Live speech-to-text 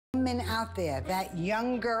women out there, that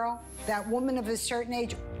young girl, that woman of a certain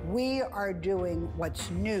age, we are doing what's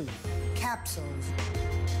new. Capsules.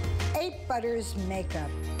 8 Butters Makeup.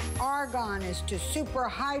 Argan is to super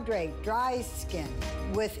hydrate dry skin.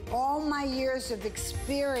 With all my years of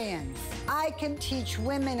experience, I can teach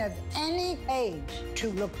women of any age to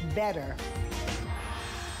look better.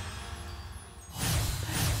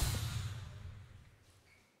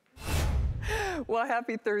 Well,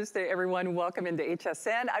 happy Thursday, everyone. Welcome into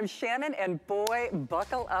HSN. I'm Shannon, and boy,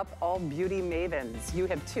 buckle up, all beauty mavens. You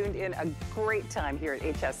have tuned in a great time here at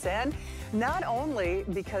HSN, not only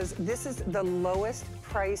because this is the lowest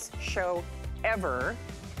price show ever,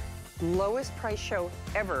 lowest price show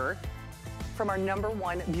ever from our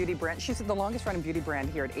 #1 beauty brand. She's the longest running beauty brand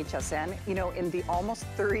here at HSN. You know, in the almost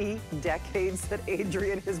 3 decades that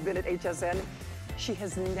Adrienne has been at HSN, she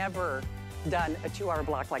has never done a 2-hour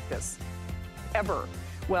block like this. Ever.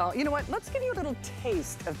 Well, you know what? Let's give you a little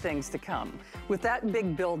taste of things to come with that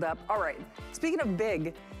big buildup. All right, speaking of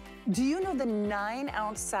big, do you know the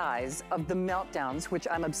 9-ounce size of the Meltdowns, which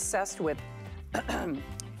I'm obsessed with?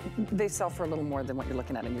 They sell for a little more than what you're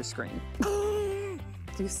looking at on your screen.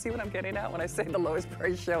 Do you see what I'm getting at when I say the lowest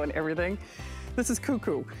price show and everything? This is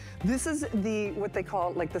cuckoo. This is the, what they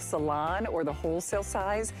call like the salon or the wholesale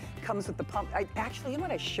size. Comes with the pump. Actually, you know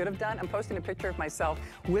what I should have done? I'm posting a picture of myself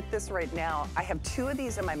with this right now. I have 2 of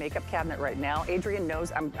these in my makeup cabinet right now. Adrienne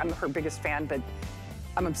knows I'm her biggest fan, but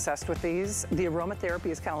I'm obsessed with these. The aromatherapy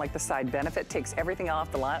is kind of like the side benefit. Takes everything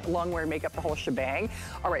off, the long wear makeup, the whole shebang.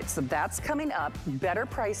 All right, so that's coming up. Better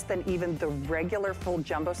price than even the regular full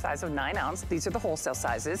jumbo size of 9 ounce. These are the wholesale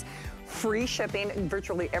sizes. Free shipping,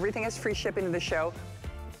 virtually everything is free shipping to the show.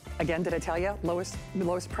 Again, did I tell you?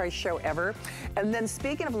 Lowest price show ever. And then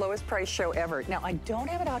speaking of lowest price show ever, now I don't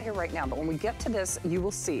have it out here right now, but when we get to this, you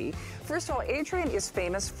will see. First of all, Adrienne is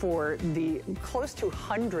famous for the close to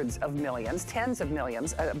hundreds of millions, tens of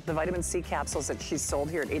millions, the vitamin C capsules that she's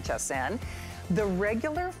sold here at HSN. The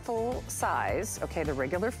regular full size, okay, the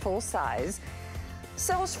regular full size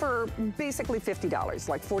sells for basically $50,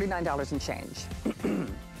 like $49 and change.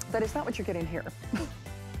 That is not what you're getting here.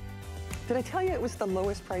 Did I tell you it was the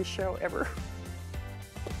lowest price show ever?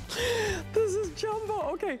 This is jumbo.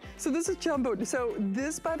 Okay, so this is jumbo. So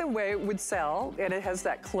this, by the way, would sell, and it has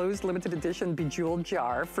that closed limited edition bejeweled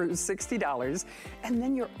jar for $60. And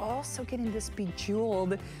then you're also getting this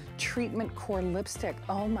bejeweled treatment core lipstick.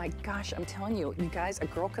 Oh my gosh, I'm telling you, you guys, a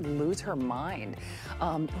girl could lose her mind.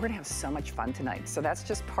 We're gonna have so much fun tonight. So that's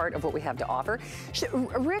just part of what we have to offer.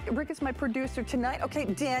 Rick is my producer tonight. Okay,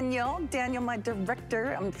 Daniel, my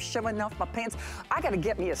director. I'm showing off my pants. I gotta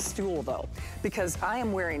get me a stool though, because I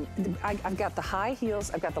am wearing, I've got the high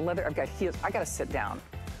heels, I've got the leather, I've got heels. I gotta sit down.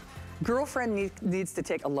 Girlfriend needs to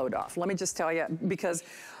take a load off. Let me just tell you, because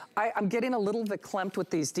I'm getting a little verklempt with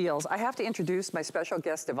these deals. I have to introduce my special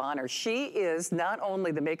guest of honor. She is not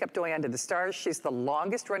only the makeup doyenne to the stars, she's the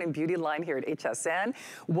longest running beauty line here at HSN.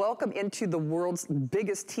 Welcome into the world's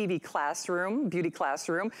biggest TV classroom, beauty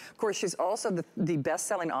classroom. Of course, she's also the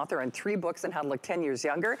best-selling author on 3 books on how to look 10 years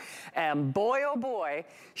younger. And boy, oh boy,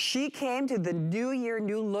 she came to the New Year,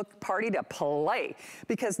 New Look party to play.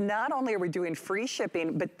 Because not only are we doing free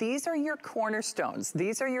shipping, but these are your cornerstones.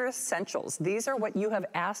 These are your essentials. These are what you have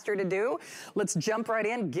asked her to do. Let's jump right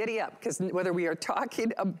in, giddy up, because whether we are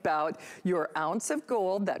talking about your ounce of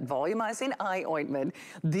gold, that volumizing eye ointment,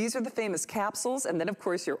 these are the famous capsules, and then of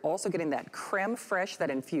course you're also getting that creme fraiche, that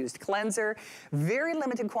infused cleanser, very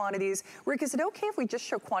limited quantities. Rick, is it okay if we just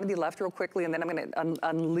show quantity left real quickly, and then I'm gonna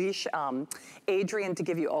unleash Adrienne to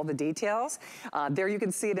give you all the details. There you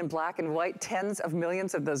can see it in black and white, tens of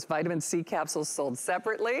millions of those vitamin C capsules sold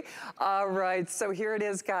separately. All right, so here it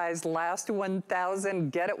is, guys, last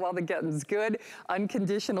 1,000, get it while the getting's good.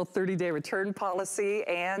 Unconditional 30-day return policy.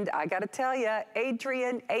 And I gotta tell you,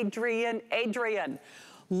 Adrienne.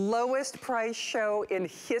 Lowest price show in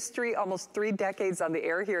history, almost 3 decades on the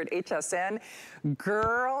air here at HSN.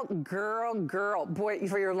 Girl. Boy,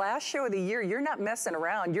 for your last show of the year, you're not messing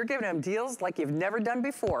around. You're giving them deals like you've never done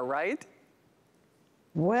before, right?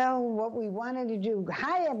 Well, what we wanted to do,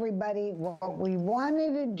 hi everybody, what we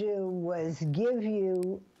wanted to do was give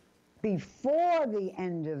you, before the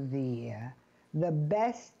end of the year, the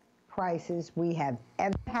best prices we have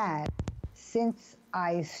ever had since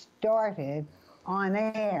I started on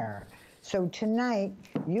air. So tonight,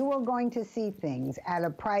 you are going to see things at a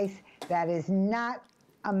price that is not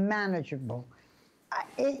manageable.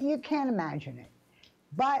 You can't imagine it.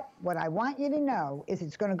 But what I want you to know is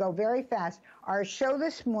it's going to go very fast. Our show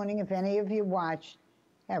this morning, if any of you watched,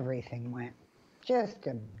 everything went. Just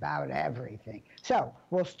about everything. So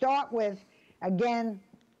we'll start with, again,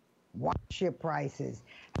 watch your prices.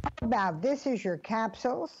 How about this is your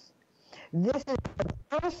capsules. This is the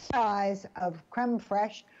first size of Creme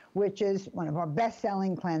Fraiche, which is one of our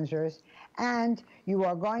best-selling cleansers. And you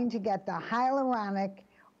are going to get the hyaluronic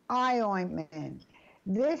eye ointment.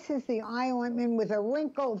 This is the eye ointment with a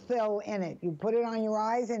wrinkle fill in it. You put it on your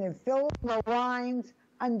eyes and it fills the lines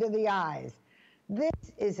under the eyes.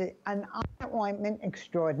 This is an eye ointment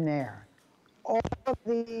extraordinaire. All of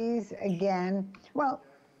these, again, well,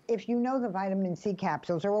 if you know the vitamin C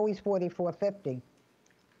capsules are always $44.50.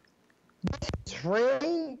 This is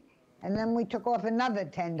free, and then we took off another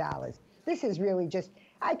 $10. This is really just,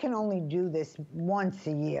 I can only do this once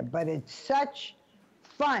a year, but it's such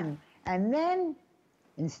fun. And then,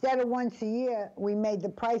 instead of once a year, we made the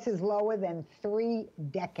prices lower than 3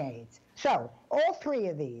 decades. So, all 3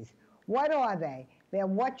 of these, what are they? They're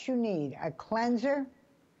what you need: a cleanser,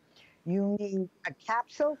 you need a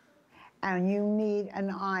capsule, and you need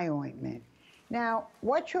an eye ointment. Now,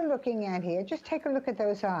 what you're looking at here, just take a look at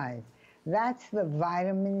those eyes. That's the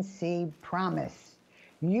vitamin C promise.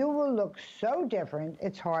 You will look so different,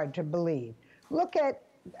 it's hard to believe. Look at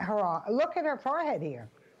her forehead here.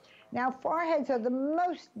 Now, foreheads are the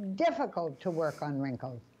most difficult to work on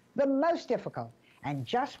wrinkles, the most difficult. And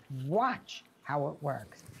just watch how it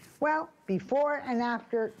works. Well, before and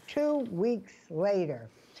after, 2 weeks later.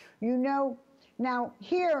 You know, now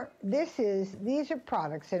here, these are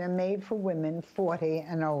products that are made for women 40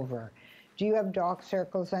 and over. Do you have dark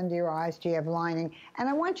circles under your eyes? Do you have lining? And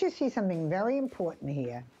I want you to see something very important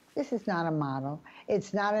here. This is not a model.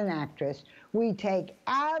 It's not an actress. We take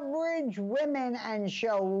average women and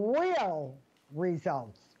show real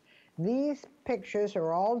results. These pictures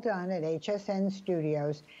are all done at HSN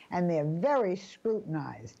Studios, and they're very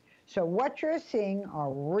scrutinized. So what you're seeing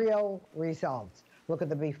are real results. Look at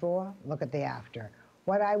the before, look at the after.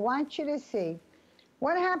 What I want you to see,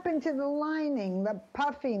 what happened to the lining, the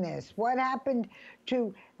puffiness? What happened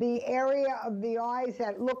to the area of the eyes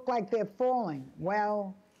that look like they're falling?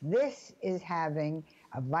 Well, this is having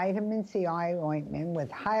a vitamin C eye ointment with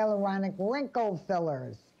hyaluronic wrinkle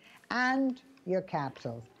fillers and your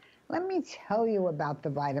capsules. Let me tell you about the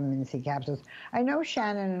vitamin C capsules. I know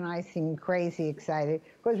Shannon and I seem crazy excited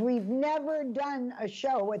because we've never done a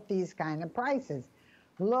show at these kind of prices.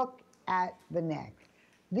 Look at the neck.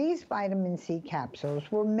 These vitamin C capsules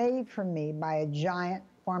were made for me by a giant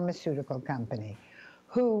pharmaceutical company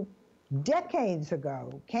who decades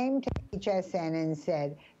ago came to HSN and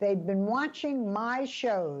said they'd been watching my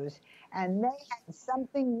shows and they had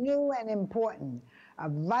something new and important, a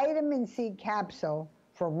vitamin C capsule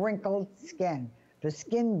for wrinkled skin, the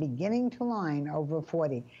skin beginning to line over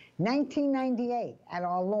 40. 1998 at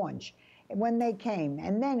our launch when they came.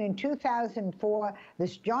 And then in 2004,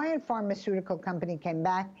 this giant pharmaceutical company came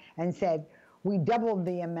back and said, we doubled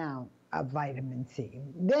the amount of vitamin C.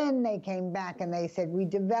 Then they came back and they said, we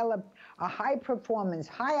developed a high performance,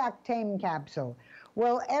 high octane capsule.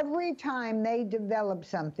 Well, every time they developed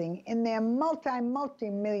something in their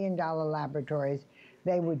multi-million-dollar laboratories,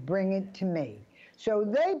 they would bring it to me. So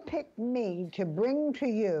they picked me to bring to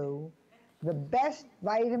you the best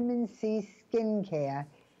vitamin C skincare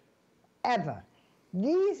ever.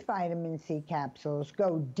 These vitamin C capsules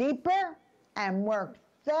go deeper and work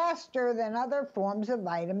faster than other forms of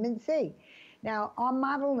vitamin C. Now, our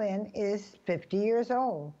model Lynn is 50 years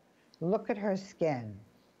old. Look at her skin.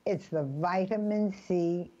 It's the vitamin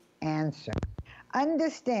C answer.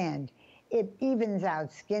 Understand, it evens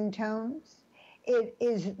out skin tones. It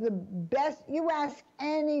is the best. You ask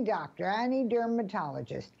any doctor, any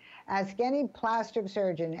dermatologist, ask any plastic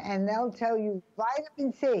surgeon, and they'll tell you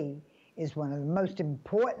vitamin C is one of the most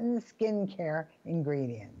important skincare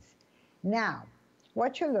ingredients. Now,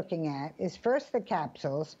 what you're looking at is first the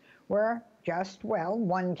capsules were just, well,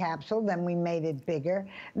 1 capsule, then we made it bigger,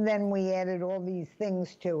 then we added all these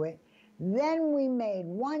things to it, then we made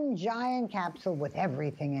 1 giant capsule with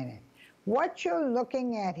everything in it. What you're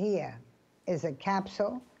looking at here is a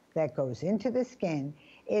capsule that goes into the skin.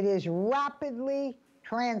 It is rapidly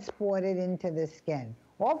transported into the skin.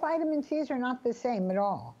 All vitamin Cs are not the same at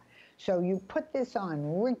all. So you put this on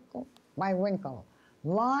wrinkle by wrinkle,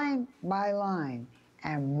 line by line,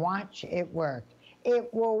 and watch it work.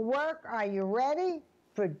 It will work, are you ready?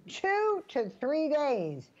 For 2 to 3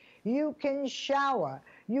 days. You can shower,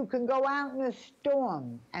 you can go out in a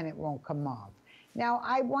storm, and it won't come off. Now,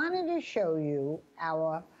 I wanted to show you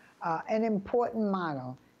an important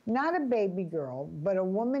model, not a baby girl, but a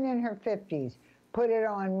woman in her 50s. Put it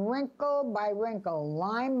on wrinkle by wrinkle,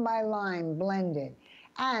 line by line, blended.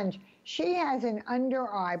 And she has an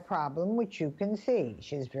under eye problem, which you can see.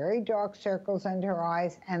 She has very dark circles under her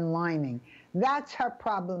eyes and lining. That's her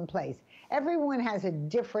problem place. Everyone has a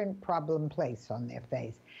different problem place on their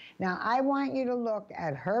face. Now, I want you to look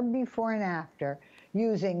at her before and after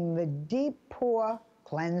using the Deep Pore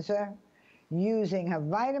Cleanser, using her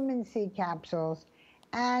vitamin C capsules,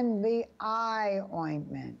 and the eye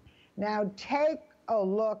ointment. Now, take a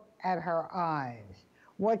look at her eyes.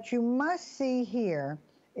 What you must see here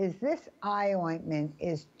is this eye ointment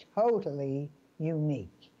is totally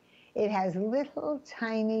unique. It has little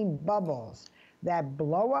tiny bubbles that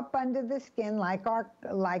blow up under the skin like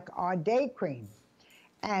our day cream.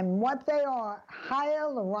 And what they are,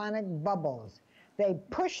 hyaluronic bubbles. They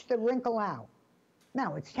push the wrinkle out.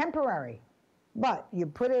 Now, it's temporary, but you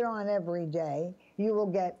put it on every day, you will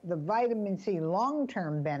get the vitamin C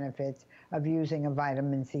long-term benefits of using a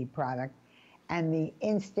vitamin C product and the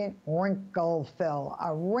instant wrinkle fill,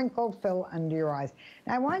 a wrinkle fill under your eyes.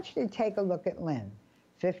 Now, I want you to take a look at Lynn,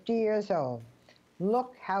 50 years old.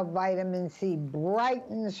 Look how vitamin C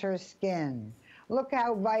brightens her skin. Look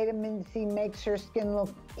how vitamin C makes her skin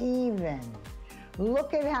look even.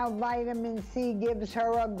 Look at how vitamin C gives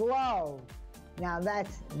her a glow. Now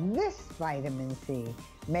that's this vitamin C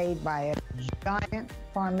made by a giant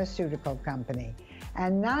pharmaceutical company.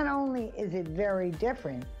 And not only is it very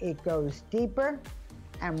different, it goes deeper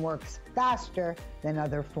and works faster than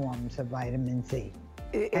other forms of vitamin C.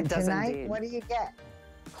 It does tonight, indeed. What do you get?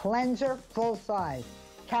 Cleanser, full size.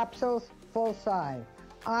 Capsules, full size.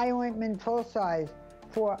 Eye ointment, full size,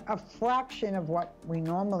 for a fraction of what we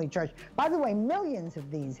normally charge. By the way, millions of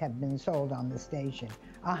these have been sold on the station.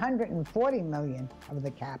 140 million of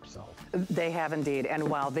the capsules. They have indeed, and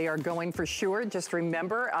while they are going for sure, just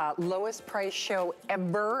remember, lowest price show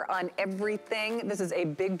ever on everything. This is a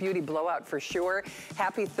big beauty blowout for sure.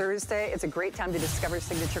 Happy Thursday. It's a great time to discover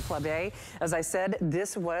Signature Club A. As I said,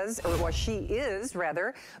 this was, or well, she is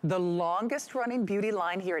rather, the longest running beauty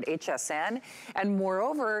line here at HSN. And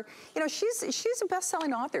moreover, you know, she's a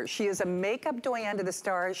best-selling author. She is a makeup doyen to the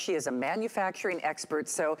stars. She is a manufacturing expert.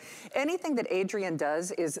 So anything that Adrienne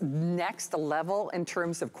does is next level in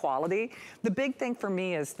terms of quality. The big thing for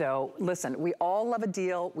me is, though, listen, we all love a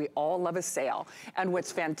deal, we all love a sale. And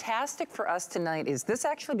what's fantastic for us tonight is this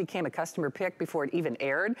actually became a customer pick before it even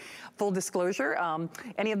aired. Full disclosure,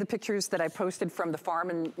 any of the pictures that I posted from the farm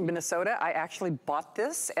in Minnesota, I actually bought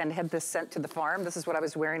this and had this sent to the farm. This is what I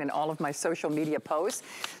was wearing in all of my social media posts.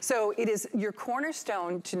 So it is your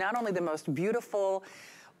cornerstone to not only the most beautiful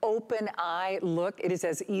open eye look. It is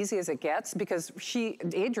as easy as it gets, because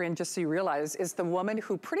Adrienne, just so you realize, is the woman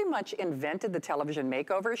who pretty much invented the television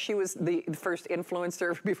makeover. She was the first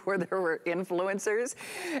influencer before there were influencers.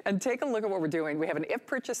 And take a look at what we're doing. We have an if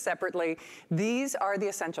purchased separately. These are the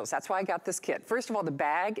essentials. That's why I got this kit. First of all, the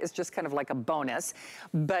bag is just kind of like a bonus,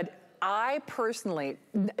 but I personally,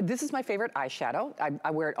 this is my favorite eyeshadow. I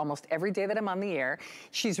wear it almost every day that I'm on the air.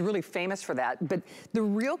 She's really famous for that. But the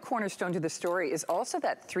real cornerstone to the story is also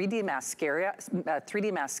that 3D mascara.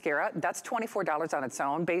 That's $24 on its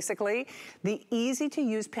own, basically. The easy to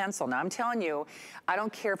use pencil. Now I'm telling you, I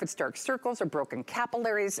don't care if it's dark circles or broken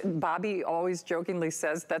capillaries. Bobby always jokingly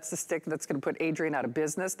says that's the stick that's gonna put Adrienne out of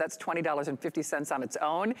business. That's $20.50 on its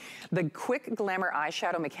own. The Quick Glamour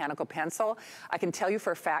Eyeshadow Mechanical Pencil, I can tell you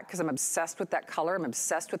for a fact, because I'm obsessed with that color. I'm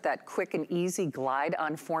obsessed with that quick and easy glide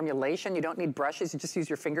on formulation. You don't need brushes, you just use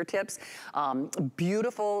your fingertips.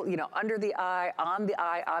 Beautiful, you know, under the eye, on the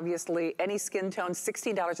eye, obviously, any skin tone,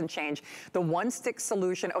 $16 and change. The one stick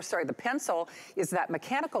solution, the pencil is that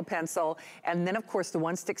mechanical pencil. And then of course the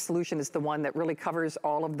one stick solution is the one that really covers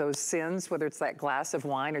all of those sins, whether it's that glass of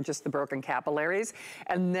wine or just the broken capillaries.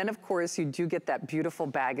 And then of course you do get that beautiful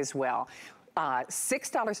bag as well.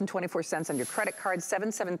 $6.24 on your credit card,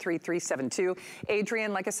 773372.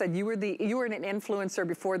 Adrienne, like I said, you were an influencer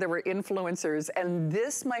before there were influencers, and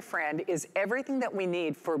this, my friend, is everything that we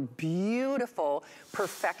need for beautiful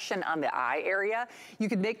perfection on the eye area. You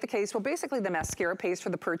could make the case, well, basically the mascara pays for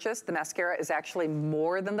the purchase. The mascara is actually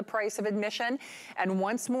more than the price of admission. And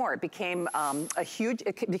once more, it became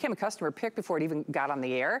it became a customer pick before it even got on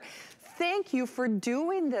the air. Thank you for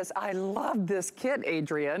doing this. I love this kit,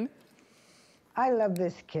 Adrienne. I love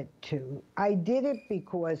this kit too. I did it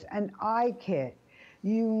because an eye kit,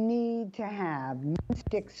 you need to have one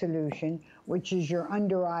stick solution, which is your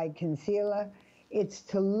under eye concealer. It's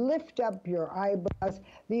to lift up your eyebrows.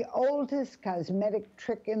 The oldest cosmetic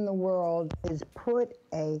trick in the world is put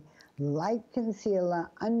a light concealer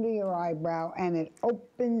under your eyebrow and it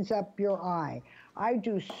opens up your eye. I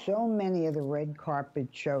do so many of the red carpet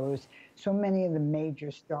shows, so many of the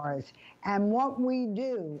major stars, and what we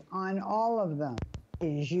do on all of them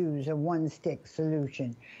is use a one-stick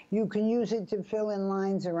solution. You can use it to fill in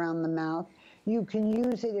lines around the mouth. You can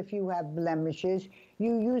use it if you have blemishes.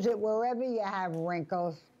 You use it wherever you have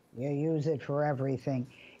wrinkles. You use it for everything.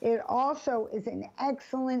 It also is an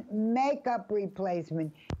excellent makeup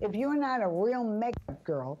replacement if you're not a real makeup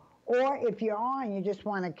girl, or if you are and you just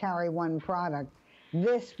want to carry one product,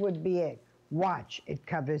 this would be it. Watch, it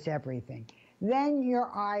covers everything. Then your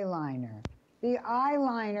eyeliner. The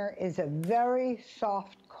eyeliner is a very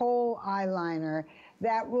soft kohl eyeliner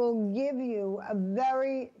that will give you a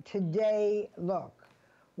very today look,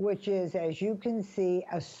 which is, as you can see,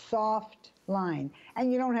 a soft line.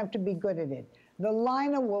 And you don't have to be good at it. The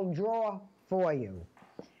liner will draw for you.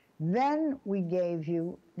 Then we gave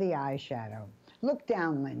you the eyeshadow. Look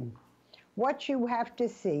down, Lynn. What you have to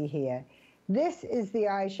see here, this is the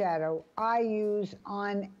eyeshadow I use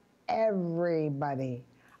on everybody.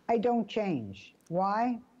 I don't change.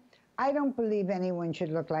 Why? I don't believe anyone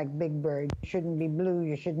should look like Big Bird. You shouldn't be blue,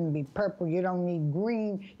 you shouldn't be purple, you don't need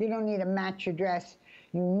green, you don't need to match your dress.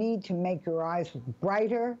 You need to make your eyes look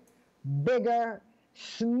brighter, bigger,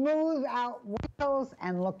 smooth out wrinkles,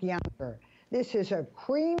 and look younger. This is a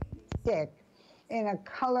cream stick in a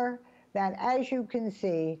color that, as you can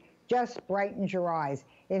see, just brightens your eyes.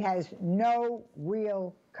 It has no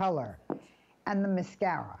real color. And the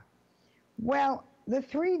mascara. Well, the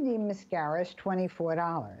 3D mascara is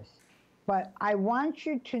 $24. But I want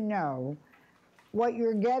you to know what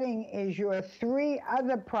you're getting is your 3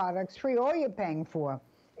 other products free. All you're paying for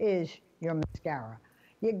is your mascara.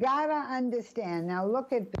 You gotta understand, now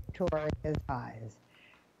look at Victoria's eyes.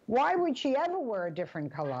 Why would she ever wear a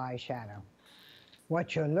different color eyeshadow?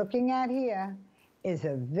 What you're looking at here is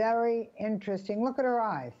a very interesting, look at her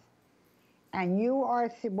eyes. And you are,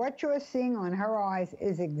 what you're seeing on her eyes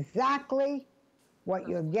is exactly what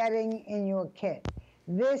you're getting in your kit.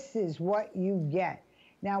 This is what you get.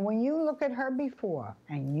 Now, when you look at her before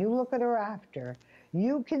and you look at her after,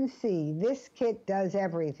 you can see this kit does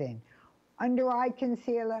everything. Under eye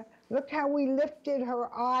concealer, look how we lifted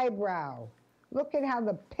her eyebrow. Look at how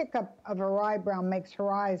the pickup of her eyebrow makes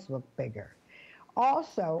her eyes look bigger.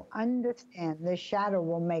 Also, understand this shadow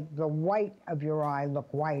will make the white of your eye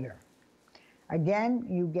look whiter. Again,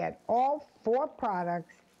 you get all 4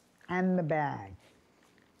 products and the bag.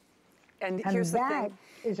 And here's the thing.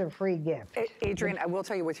 Is a free gift. Adrienne, I will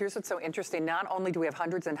tell you what, here's what's so interesting. Not only do we have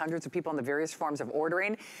hundreds and hundreds of people in the various forms of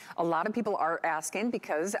ordering, a lot of people are asking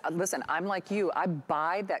because, listen, I'm like you, I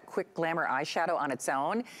buy that Quick Glamour eyeshadow on its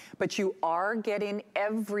own, but you are getting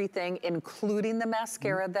everything, including the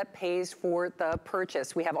mascara that pays for the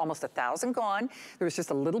purchase. We have almost 1,000 gone. There was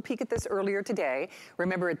just a little peek at this earlier today.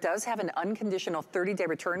 Remember, it does have an unconditional 30-day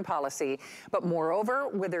return policy, but moreover,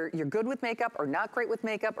 whether you're good with makeup or not great with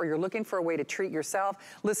makeup, or you're looking for a way to treat yourself,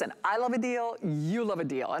 listen, I love a deal, you love a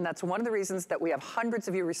deal. And that's one of the reasons that we have hundreds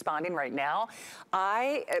of you responding right now.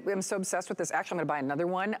 I am so obsessed with this. Actually, I'm gonna buy another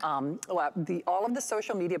one. All of the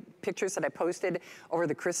social media pictures that I posted over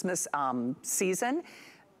the Christmas season,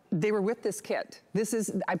 they were with this kit. This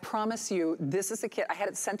is, I promise you, this is a kit. I had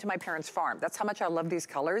it sent to my parents' farm. That's how much I love these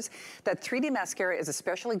colors. That 3D mascara is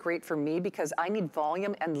especially great for me because I need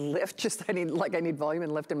volume and lift. I need volume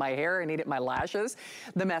and lift in my hair. I need it in my lashes.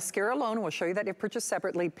 The mascara alone, we'll show you that if purchased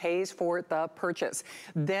separately, pays for the purchase.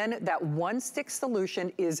 Then that one stick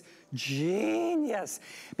solution is genius.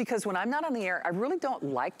 Because when I'm not on the air, I really don't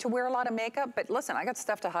like to wear a lot of makeup, but listen, I got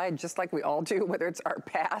stuff to hide just like we all do, whether it's our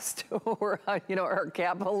past or, our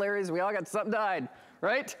capillaries. We all got something to hide,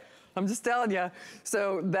 right? I'm just telling you.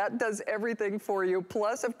 So that does everything for you.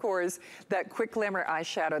 Plus, of course, that Quick Glamour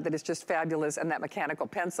eyeshadow that is just fabulous, and that mechanical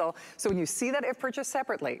pencil. So when you see that if purchased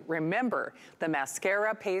separately, remember, the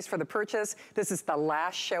mascara pays for the purchase. This is the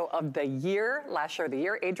last show of the year. Last show of the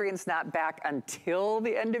year. Adrienne's not back until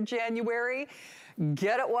the end of January.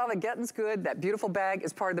 Get it while the getting's good. That beautiful bag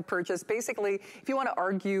is part of the purchase. Basically, if you want to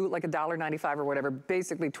argue like $1.95 or whatever,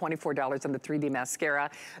 basically $24 on the 3D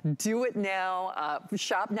mascara. Do it now.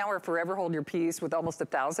 Shop now or forever hold your peace with almost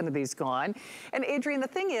 1,000 of these gone. And Adrienne, the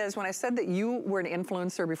thing is, when I said that you were an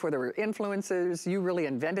influencer before there were influencers, you really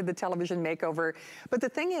invented the television makeover. But the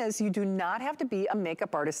thing is, you do not have to be a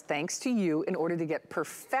makeup artist thanks to you in order to get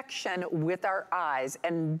perfection with our eyes.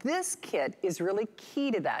 And this kit is really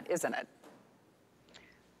key to that, isn't it?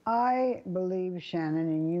 I believe, Shannon,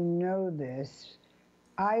 and you know this,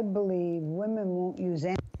 I believe women won't use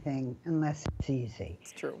anything unless it's easy.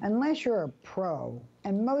 It's true. Unless you're a pro.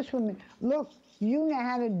 And most women, look, you know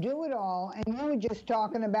how to do it all, and you were just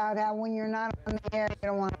talking about how when you're not on the air, you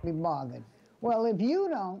don't want to be bothered. Well, if you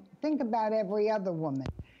don't, think about every other woman.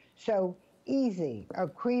 So easy. A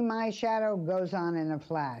cream eyeshadow goes on in a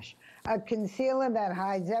flash. A concealer that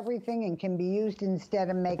hides everything and can be used instead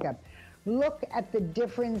of makeup. Look at the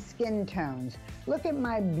different skin tones. Look at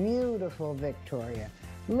my beautiful Victoria.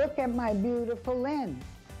 Look at my beautiful Lynn.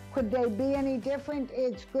 Could they be any different?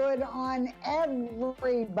 It's good on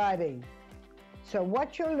everybody. So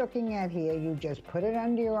what you're looking at here, you just put it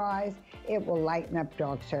under your eyes, it will lighten up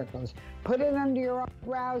dark circles. Put it under your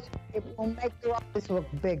eyebrows, it will make your eyes look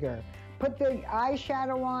bigger. Put the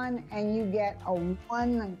eyeshadow on and you get a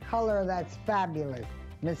one color that's fabulous.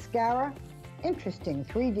 Mascara, interesting,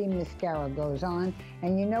 3D mascara goes on,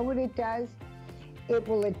 and you know what it does? It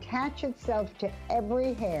will attach itself to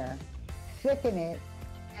every hair, thicken it,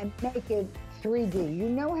 and make it 3D. You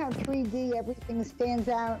know how 3D everything stands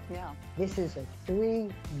out? Yeah. This is a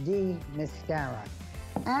 3D mascara.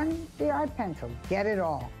 And the eye pencil, get it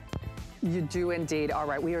all. You do indeed. All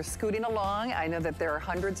right, we are scooting along. I know that there are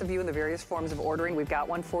hundreds of you in the various forms of ordering. We've got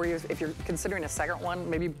one for you. If you're considering a second one,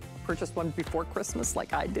 maybe purchase one before Christmas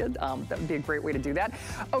like I did. That would be a great way to do that.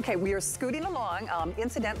 Okay, we are scooting along.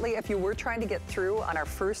 Incidentally, if you were trying to get through on our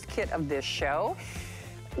first kit of this show,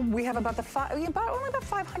 we have only about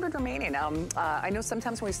 500 remaining. I know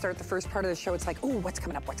sometimes when we start the first part of the show, it's like, oh, what's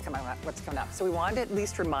coming up, what's coming up, what's coming up? So we wanted to at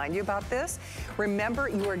least remind you about this. Remember,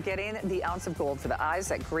 you are getting the ounce of gold for the eyes,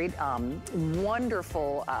 that great,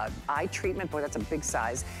 wonderful eye treatment. Boy, that's a big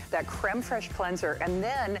size. That creme fraiche cleanser, and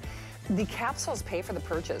then the capsules pay for the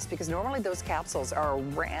purchase, because normally those capsules are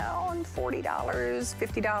around $40,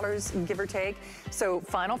 $50, give or take. So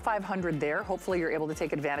final 500 there. Hopefully you're able to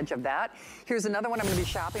take advantage of that. Here's another one I'm going to be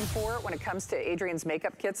shopping for when it comes to Adrienne's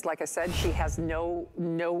makeup kits. Like I said, she has no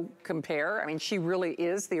compare. I mean, she really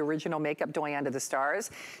is the original makeup doyen to the stars.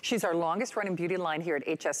 She's our longest running beauty line here at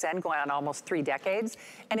HSN, going on almost 3 decades.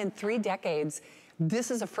 And in 3 decades,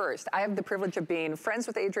 this is a first. I have the privilege of being friends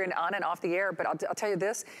with Adrienne on and off the air, but I'll tell you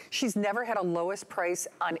this, she's never had a lowest price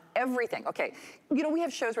on everything. Okay, you know, we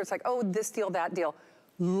have shows where it's like, oh, this deal, that deal.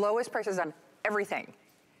 Lowest prices on everything.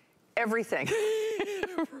 Everything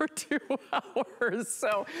for 2 hours.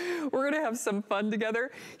 So we're gonna have some fun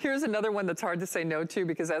together. Here's another one that's hard to say no to,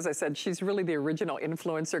 because as I said, she's really the original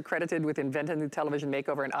influencer, credited with inventing the television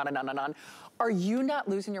makeover, and on and on and on. Are you not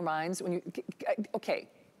losing your minds when you, okay.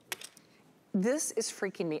 This is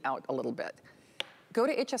freaking me out a little bit. Go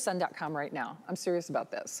to hsn.com right now. I'm serious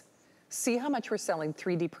about this. See how much we're selling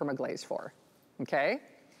 3D permaglaze for, okay?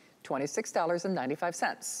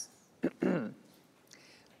 $26.95.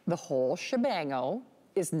 The whole shebango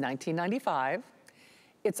is $19.95.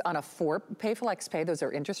 It's on a 4 pay flex pay. Those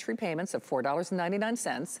are interest-free payments of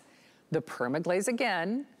 $4.99. The permaglaze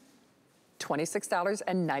again,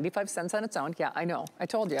 $26.95 on its own. Yeah, I know. I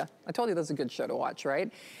told you this is a good show to watch,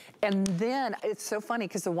 right? And then it's so funny,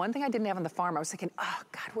 because the one thing I didn't have on the farm, I was thinking, oh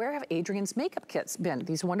God, where have Adrienne's makeup kits been?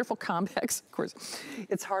 These wonderful Compex. Of course,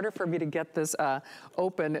 it's harder for me to get this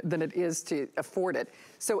open than it is to afford it.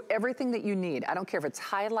 So everything that you need, I don't care if it's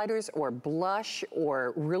highlighters or blush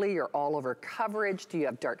or really your all over coverage. Do you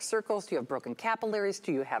have dark circles? Do you have broken capillaries?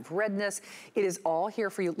 Do you have redness? It is all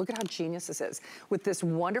here for you. Look at how genius this is. With this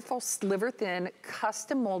wonderful sliver thin,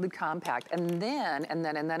 custom molded compact. And then,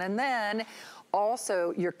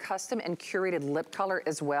 also your custom and curated lip color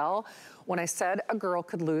as well. When I said a girl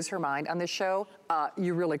could lose her mind on this show,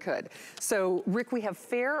 you really could. So Rick, we have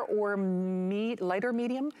fair or lighter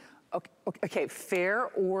medium? Okay, fair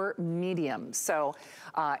or medium. So,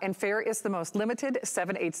 and fair is the most limited,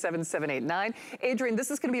 787-789. Adrienne, this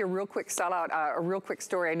is gonna be a real quick sellout, a real quick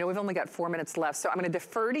story. I know we've only got 4 minutes left, so I'm gonna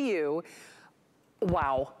defer to you.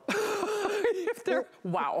 Wow.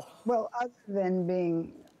 Wow. Well, other than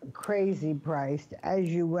being crazy priced, as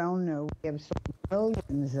you well know, we have sold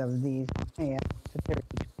millions of these for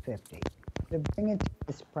 $32.50. To bring it to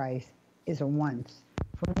this price is a once,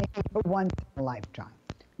 for me, a once in a lifetime.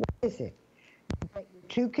 What is it? You get your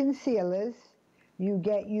 2 concealers, you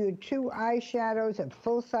get your 2 eyeshadows, a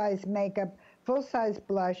full-size makeup, full-size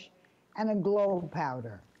blush, and a glow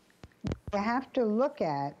powder. What you have to look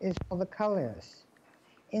at is all the colors.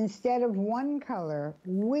 Instead of one color,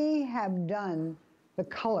 we have done the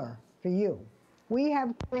color for you. We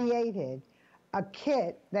have created a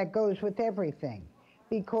kit that goes with everything,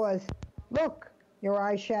 because look, your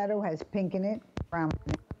eyeshadow has pink in it, brown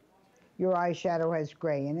in it. Your eyeshadow has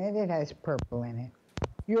gray in it, it has purple in it.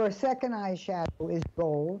 Your second eyeshadow is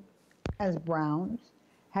gold, has browns,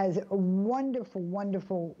 has a wonderful,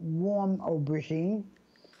 wonderful warm aubergine.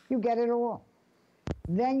 You get it all.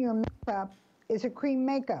 Then your makeup is a cream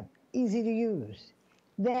makeup, easy to use.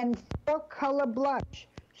 Then 4-color blush.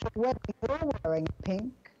 So whether you're wearing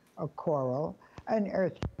pink, a coral, an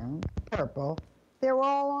earth tone, purple, they're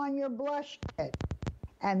all on your blush kit.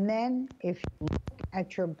 And then if you look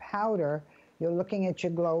at your powder, you're looking at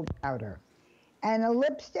your glow powder. And a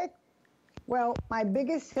lipstick, well, my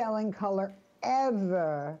biggest selling color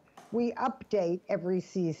ever we update every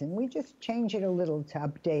season. We just change it a little to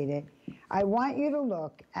update it. I want you to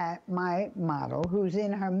look at my model who's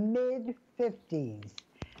in her mid-50s.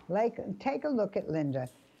 Like, take a look at Linda.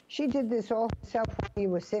 She did this all herself while you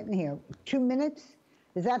were sitting here. 2 minutes?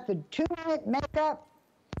 Is that the 2-minute makeup?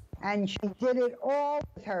 And she did it all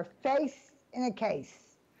with her face in a case.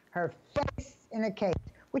 Her face in a case,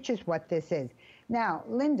 which is what this is. Now,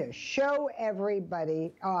 Linda, show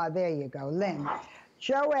everybody, oh, there you go, Lynn.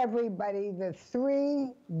 Show everybody the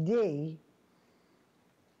 3D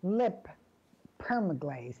lip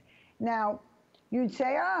permaglaze. Now, you'd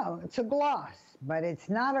say, oh, it's a gloss, but it's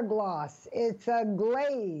not a gloss, it's a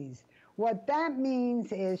glaze. What that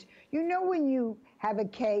means is, you know when you have a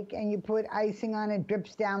cake and you put icing on it,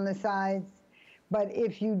 drips down the sides? But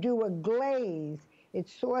if you do a glaze, it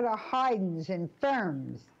sort of hardens and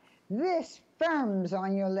firms. This firms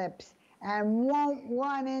on your lips and won't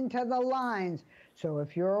run into the lines. So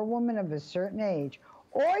if you're a woman of a certain age,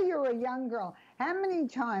 or you're a young girl, how many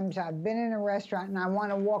times I've been in a restaurant and I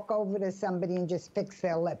want to walk over to somebody and just fix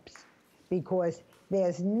their lips? Because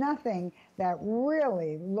there's nothing that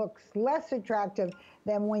really looks less attractive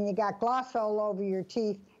than when you got gloss all over your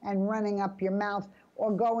teeth and running up your mouth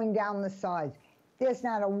or going down the sides. There's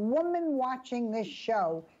not a woman watching this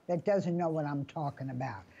show that doesn't know what I'm talking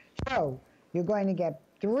about. So you're going to get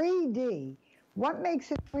 3D. What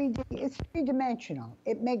makes it 3D? It's three-dimensional.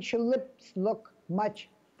 It makes your lips look much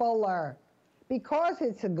fuller. Because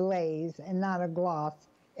it's a glaze and not a gloss,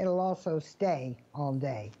 it'll also stay all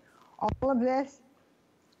day. All of this,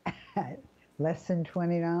 less than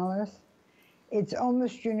 $20. It's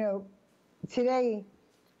almost, you know, today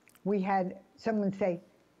we had someone say,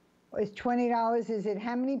 is $20, is it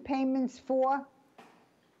how many payments for?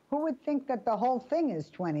 Who would think that the whole thing is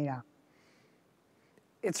 $20?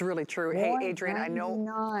 It's really true. Hey, Adrienne, I know.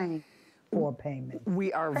 $4.99 for payment.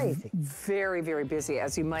 We are crazy. Very, very busy,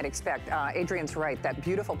 as you might expect. Adrienne's right. That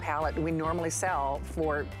beautiful palette we normally sell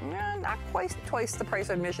for not quite twice the price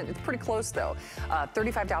of admission. It's pretty close, though.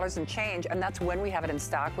 $35 and change, and that's when we have it in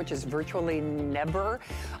stock, which is virtually never.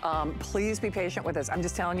 Please be patient with us. I'm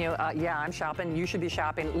just telling you, yeah, I'm shopping. You should be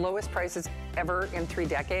shopping. Lowest prices ever in 3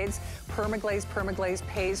 decades. Permaglaze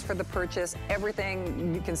pays for the purchase.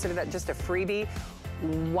 Everything, you consider that just a freebie.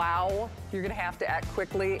 Wow, you're gonna have to act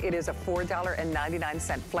quickly. It is a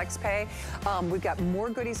 $4.99 flex pay. We've got more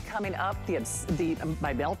goodies coming up.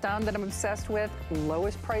 My meltdown that I'm obsessed with,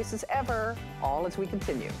 lowest prices ever, all as we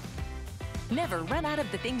continue. Never run out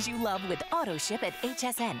of the things you love with Auto Ship at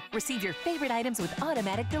HSN. Receive your favorite items with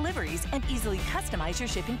automatic deliveries and easily customize your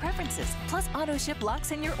shipping preferences. Plus, Auto Ship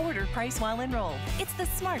locks in your order price while enrolled. It's the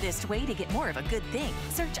smartest way to get more of a good thing.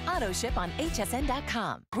 Search Auto Ship on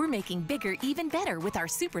hsn.com. We're making bigger even better with our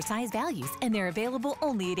supersize values, and they're available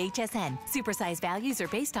only at HSN. Supersize values are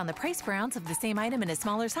based on the price per ounce of the same item in a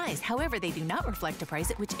smaller size. However, they do not reflect a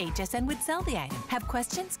price at which HSN would sell the item. Have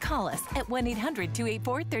questions? Call us at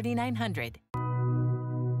 1-800-284-3900.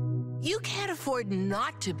 You can't afford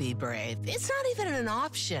not to be brave. It's not even an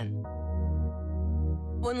option.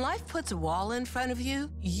 When life puts a wall in front of you,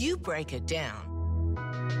 you break it down.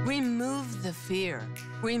 Remove the fear.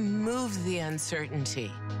 Remove the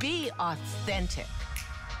uncertainty. Be authentic.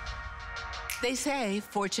 They say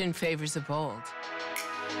fortune favors the bold.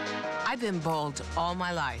 I've been bold all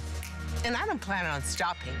my life, and I don't plan on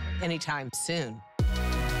stopping anytime soon.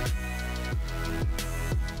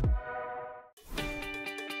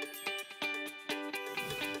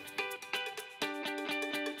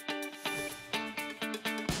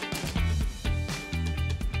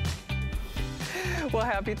 Well,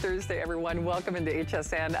 happy Thursday, everyone. Welcome into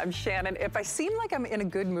HSN. I'm Shannon. If I seem like I'm in a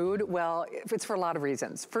good mood, well, it's for a lot of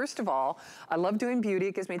reasons. First of all, I love doing beauty.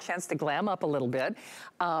 It gives me a chance to glam up a little bit.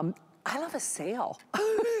 I love a sale.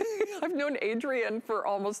 I've known Adrienne for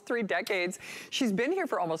almost 3 decades. She's been here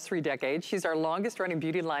for almost 3 decades. She's our longest running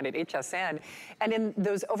beauty line at HSN. And in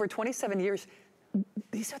those over 27 years,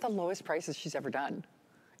 these are the lowest prices she's ever done.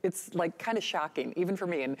 It's like kind of shocking, even for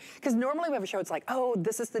me. And because normally we have a show, it's like, oh,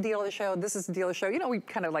 this is the deal of the show, this is the deal of the show. You know, we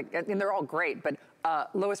kind of like, and they're all great, but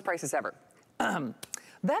lowest prices ever.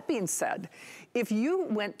 That being said, if you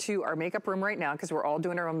went to our makeup room right now, because we're all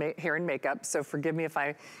doing our own hair and makeup, so forgive me if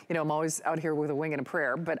I'm always out here with a wing and a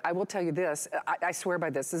prayer, but I will tell you this, I swear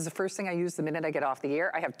by this. This is the first thing I use the minute I get off the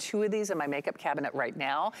air. I have 2 of these in my makeup cabinet right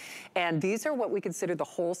now, and these are what we consider the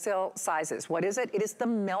wholesale sizes. What is it? It is the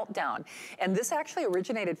Meltdown, and this actually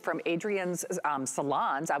originated from Adrienne's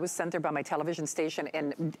salons. I was sent there by my television station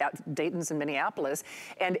in Dayton's in Minneapolis,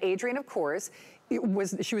 and Adrienne, of course,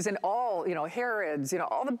 she was in all, you know, Harrods, you know,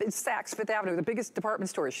 all the big Saks, Fifth Avenue, the biggest department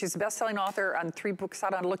stores. She's a best-selling author on 3 books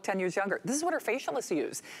out on Look 10 Years Younger. This is what her facialists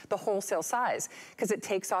use, the wholesale size, because it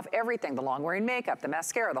takes off everything, the long-wearing makeup, the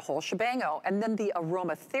mascara, the whole shebango, and then the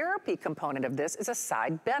aromatherapy component of this is a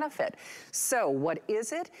side benefit. So what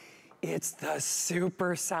is it? It's the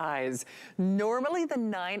super size. Normally the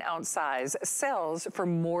 9-ounce size sells for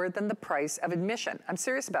more than the price of admission. I'm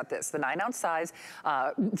serious about this. The 9-ounce size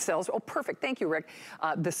sells, oh perfect, thank you Rick.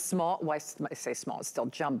 The small, well I say small, it's still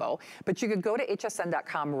jumbo, but you could go to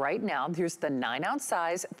hsn.com right now. Here's the 9-ounce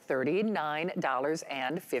size,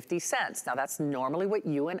 $39.50. Now that's normally what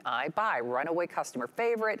you and I buy. Runaway customer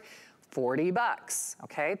favorite, 40 bucks,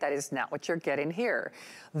 okay? That is not what you're getting here.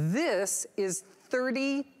 This is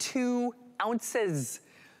 32 ounces.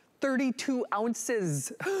 32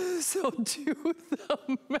 ounces. So do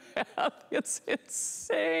the math. It's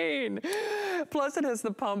insane. Plus it has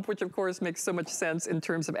the pump, which of course makes so much sense in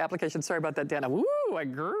terms of application. Sorry about that, Dana. Woo, I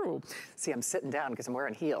grew. See, I'm sitting down because I'm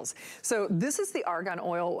wearing heels. So this is the argan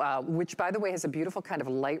oil, which by the way has a beautiful kind of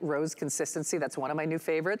light rose consistency. That's one of my new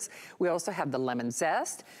favorites. We also have the lemon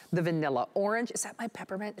zest, the vanilla orange. Is that my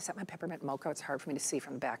peppermint? Is that my peppermint mocha? It's hard for me to see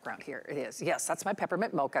from the background here. It is. Yes, that's my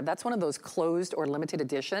peppermint mocha. That's one of those closed or limited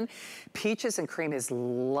edition. Peaches and cream is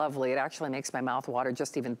lovely. It actually makes my mouth water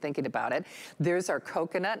just even thinking about it. There's our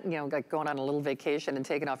coconut, you know, like going on a little vacation and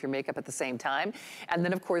taking off your makeup at the same time. And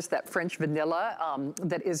then of course that French vanilla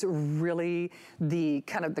that is really the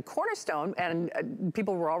kind of the cornerstone, and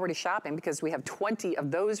people were already shopping because we have 20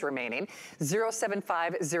 of those remaining.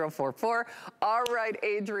 075044. All right,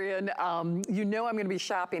 Adrienne, you know I'm gonna be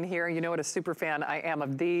shopping here. You know what a super fan I am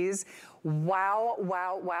of these. Wow,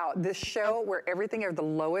 wow, wow. This show where everything are the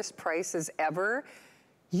lowest prices ever.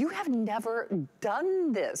 You have never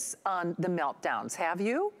done this on the meltdowns, have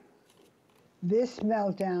you? This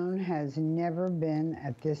meltdown has never been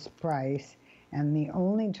at this price, and the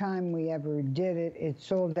only time we ever did it, it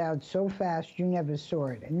sold out so fast you never saw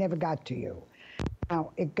it. It never got to you.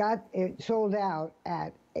 Now, it sold out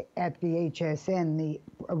at the HSN. The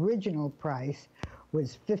original price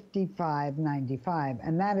was $55.95,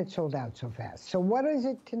 and that had sold out so fast. So what is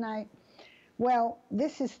it tonight? Well,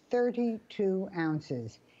 this is 32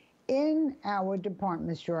 ounces in our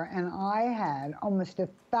department store, and I had almost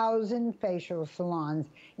 1,000 facial salons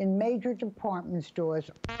in major department stores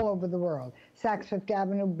all over the world. Saks Fifth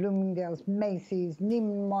Avenue, Bloomingdale's, Macy's,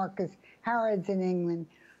 Neiman Marcus, Harrods in England.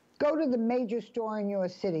 Go to the major store in your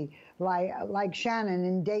city, like Shannon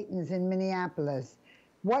in Dayton's in Minneapolis.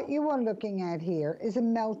 What you are looking at here is a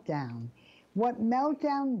meltdown. What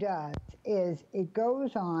meltdown does is it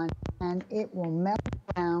goes on and it will melt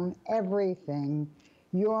down everything.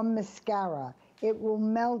 Your mascara, it will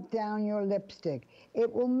melt down your lipstick.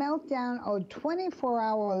 It will melt down a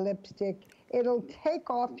 24-hour lipstick. It'll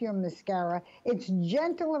take off your mascara. It's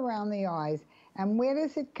gentle around the eyes. And where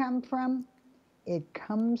does it come from? It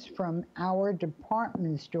comes from our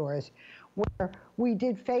department stores, where we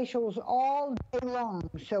did facials all day long.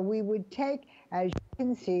 So we would take, as you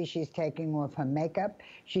can see, she's taking off her makeup,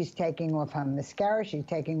 she's taking off her mascara, she's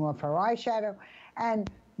taking off her eyeshadow, and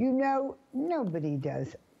you know, nobody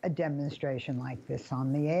does a demonstration like this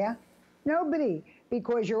on the air. Nobody,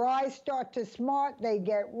 because your eyes start to smart, they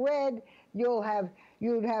get red, you'd have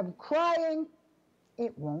crying.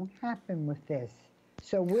 It won't happen with this.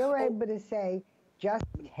 So we're able to say, just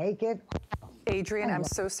take it off. Adrienne, I'm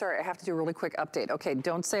so sorry. I have to do a really quick update. Okay,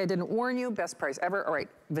 don't say I didn't warn you. Best price ever. All right,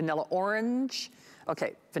 vanilla orange.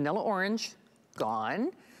 Okay, vanilla orange,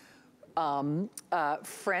 gone.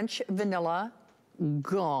 French vanilla,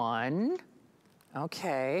 gone.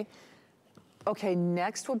 Okay. Okay,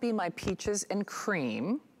 next will be my peaches and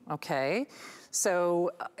cream. Okay,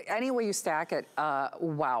 so any way you stack it,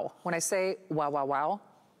 wow. When I say wow, wow, wow,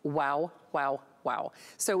 wow, wow, wow.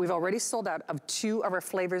 So we've already sold out of 2 of our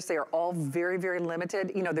flavors. They are all very, very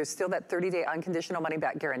limited. You know, there's still that 30-day unconditional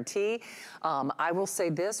money-back guarantee. I will say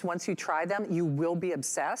this, once you try them, you will be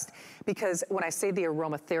obsessed, because when I say the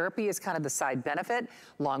aromatherapy is kind of the side benefit,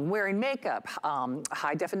 long-wearing makeup,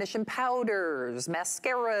 high-definition powders,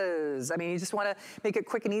 mascaras. I mean, you just want to make it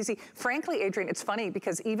quick and easy. Frankly, Adrienne, it's funny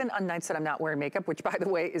because even on nights that I'm not wearing makeup, which by the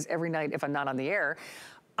way is every night if I'm not on the air,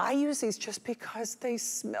 I use these just because they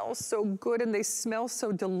smell so good and they smell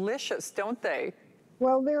so delicious, don't they?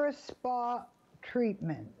 Well, they're a spa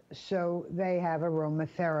treatment, so they have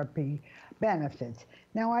aromatherapy benefits.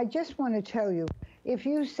 Now, I just want to tell you, if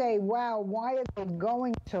you say, wow, why are they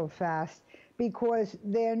going so fast? Because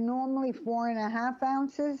they're normally 4.5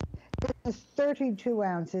 ounces. This is 32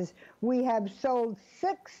 ounces. We have sold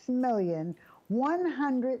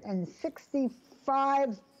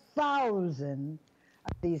 6,165,000 1,000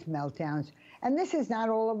 of these meltdowns. And this is not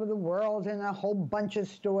all over the world in a whole bunch of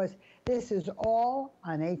stores. This is all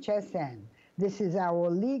on HSN. This is our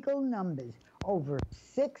legal numbers. Over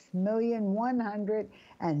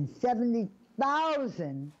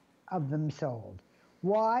 6,170,000 of them sold.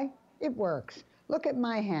 Why? It works. Look at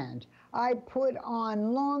my hand. I put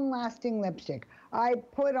on long-lasting lipstick. I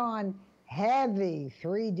put on heavy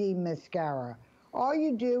 3D mascara. All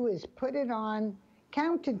you do is put it on,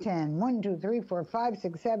 count to 10. 1, 2, 3, 4, 5,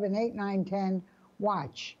 6, 7, 8, 9, 10.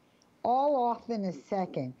 Watch. All off in a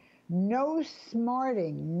second. No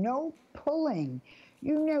smarting, no pulling.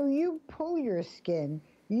 You know, you pull your skin,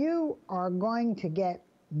 you are going to get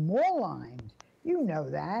more lines. You know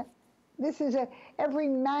that. This is every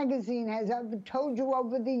magazine has, I've told you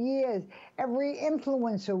over the years, every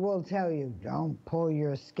influencer will tell you, don't pull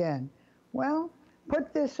your skin. Well,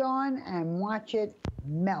 put this on and watch it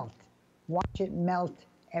melt. Watch it melt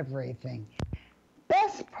everything.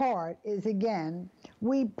 Best part is, again,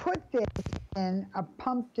 we put this in a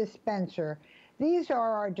pump dispenser. These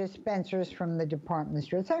are our dispensers from the department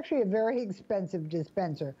store. It's actually a very expensive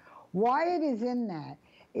dispenser. Why it is in that?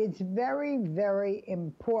 It's very, very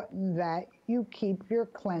important that you keep your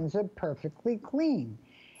cleanser perfectly clean.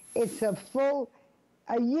 It's a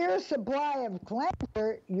year's supply of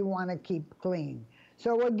cleanser you want to keep clean.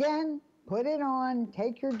 So again, put it on,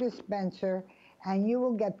 take your dispenser, and you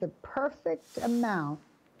will get the perfect amount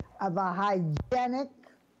of a hygienic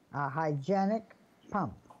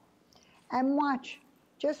pump. And watch,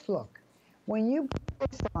 just look. When you put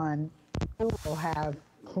this on, you will have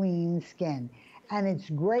clean skin. And it's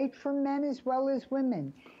great for men as well as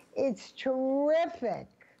women. It's terrific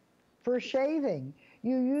for shaving.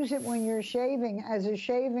 You use it when you're shaving as a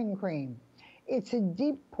shaving cream. It's a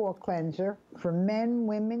deep pore cleanser for men,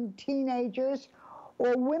 women, teenagers,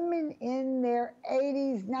 or women in their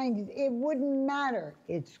 80s, 90s. It wouldn't matter.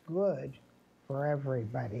 It's good for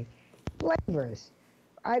everybody. Flavors.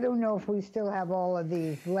 I don't know if we still have all of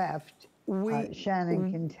these left.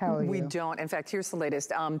 Shannon can tell you. We don't. In fact, here's the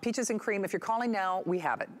latest. Peaches and cream, if you're calling now, we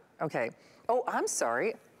have it. Okay. Oh, I'm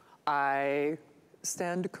sorry. I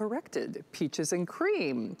stand corrected. Peaches and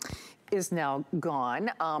cream is now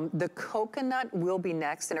gone. The coconut will be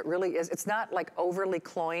next, and it really is. It's not like overly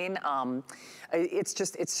cloying. It's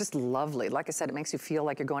just lovely. Like I said, it makes you feel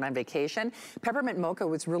like you're going on vacation. Peppermint mocha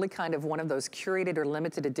was really kind of one of those curated or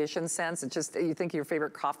limited edition scents. It's just, you think of your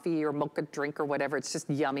favorite coffee or mocha drink or whatever. It's just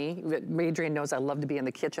yummy. Adrienne knows I love to be in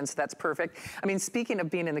the kitchen, so that's perfect. I mean, speaking of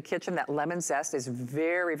being in the kitchen, that lemon zest is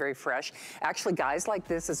very, very fresh. Actually, guys like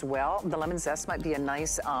this as well. The lemon zest might be a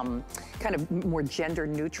nice kind of more gender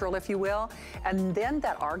neutral, if you will. And then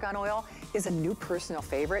that argan oil is a new personal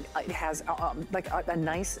favorite. It has like a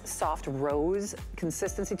nice soft rose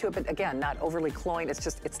consistency to it, but again, not overly cloying.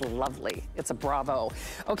 It's lovely. It's a bravo.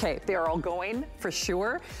 Okay, they are all going for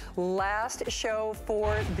sure. Last show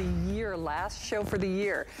for the year. Last show for the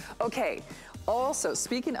year. Okay. Also,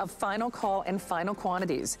 speaking of final call and final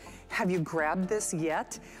quantities, have you grabbed this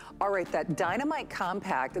yet? All right, that Dynamite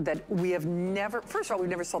Compact that we have never, first of all,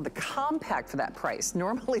 we've never sold the compact for that price.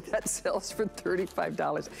 Normally that sells for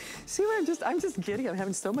 $35. See where I'm just giddy. I'm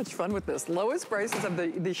having so much fun with this. Lowest prices of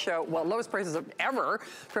the show, well, lowest prices of ever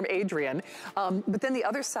from Adrienne. But then the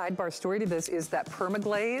other sidebar story to this is that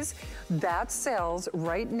Permaglaze, that sells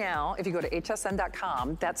right now, if you go to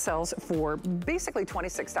hsn.com, that sells for basically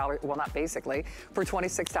 $26, well, not basically, for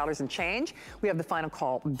 $26 and change. We have the final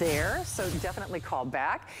call there, so definitely call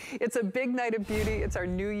back. It's a big night of beauty. It's our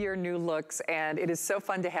new year, new looks, and it is so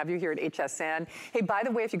fun to have you here at HSN. Hey, by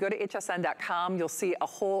the way, if you go to hsn.com, you'll see a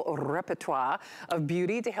whole repertoire of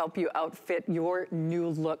beauty to help you outfit your new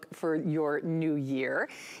look for your new year.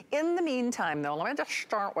 In the meantime, though, let me just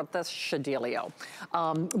start with this shadilio.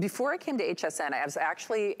 Before I came to HSN, I was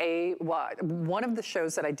actually one of the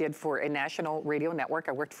shows that I did for a national radio network.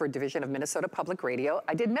 I worked for a division of Minnesota Public Radio.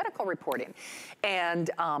 I did medical reporting. And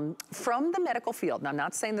from the medical field, now I'm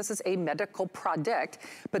not saying this is a medical product,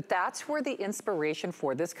 but that's where the inspiration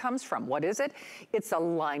for this comes from. What is it? It's a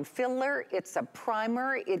line filler, it's a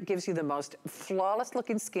primer, it gives you the most flawless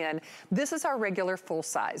looking skin. This is our regular full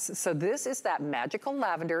size. So this is that magical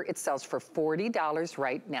lavender. It sells for $40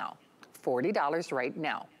 right now. $40 right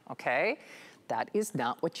now, okay? That is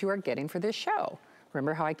not what you are getting for this show.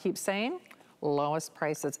 Remember how I keep saying? Lowest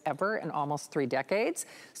prices ever in almost 3 decades.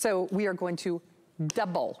 So we are going to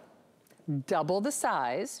double the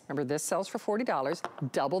size. Remember, this sells for $40,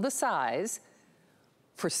 double the size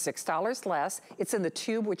for $6 less. It's in the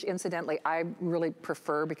tube, which incidentally I really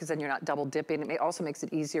prefer because then you're not double dipping. It also makes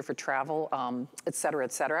it easier for travel, et cetera,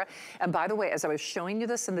 et cetera. And by the way, as I was showing you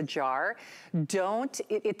this in the jar,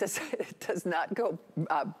 it does not go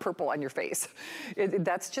purple on your face.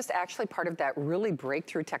 That's just actually part of that really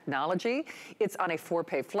breakthrough technology. It's on a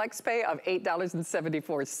 4-pay flex pay of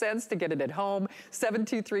 $8.74 to get it at home,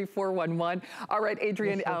 723-411. All right,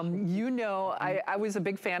 Adrienne, you know I was a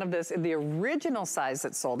big fan of this in the original size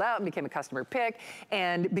that sold out and became a customer pick.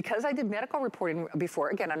 And because I did medical reporting before,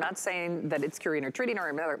 again, I'm not saying that it's curing or treating or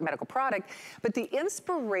a medical product, but the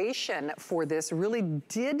inspiration for this really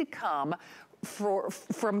did come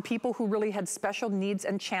from people who really had special needs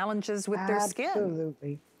and challenges with their skin.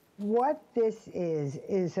 Absolutely. What this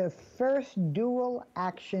is a first dual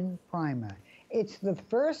action primer. It's the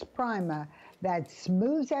first primer that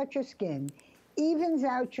smooths out your skin, evens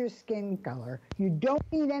out your skin color. You don't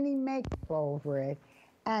need any makeup over it,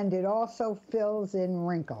 and it also fills in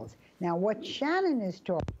wrinkles. Now, what Shannon is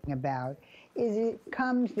talking about is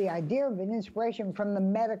the idea of an inspiration from the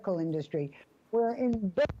medical industry, where in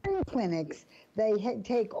burn clinics, they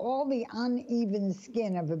take all the uneven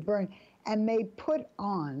skin of a burn and they put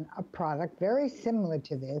on a product very similar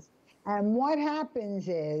to this. And what happens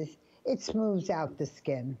is it smooths out the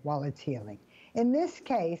skin while it's healing. In this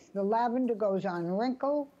case, the lavender goes on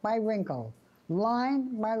wrinkle by wrinkle,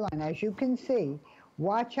 line by line. As you can see,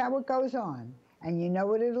 watch how it goes on. And you know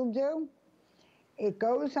what it'll do? It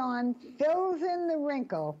goes on, fills in the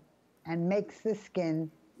wrinkle, and makes the skin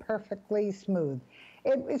perfectly smooth.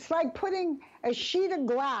 It's like putting a sheet of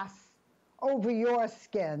glass over your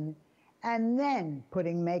skin and then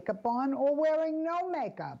putting makeup on or wearing no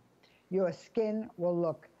makeup. Your skin will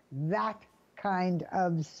look that kind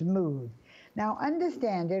of smooth. Now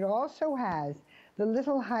understand, it also has the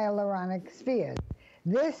little hyaluronic spheres.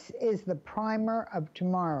 This is the primer of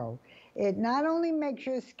tomorrow. It not only makes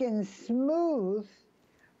your skin smooth,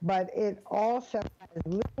 but it also has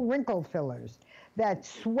little wrinkle fillers that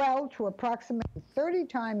swell to approximately 30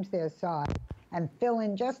 times their size and fill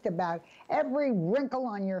in just about every wrinkle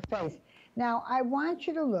on your face. Now, I want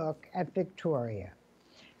you to look at Victoria.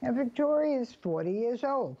 Now, Victoria is 40 years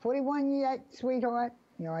old. 41 yet, sweetheart?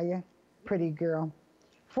 Are you? Pretty girl.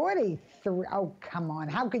 43, oh, come on.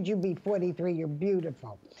 How could you be 43? You're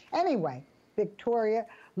beautiful. Anyway, Victoria,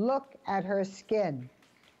 look at her skin.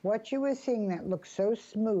 What you were seeing that looks so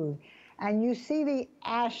smooth, and you see the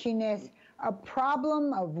ashiness. A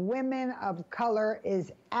problem of women of color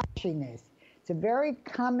is ashiness. It's a very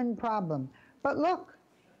common problem. But look,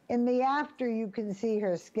 in the after, you can see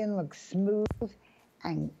her skin looks smooth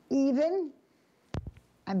and even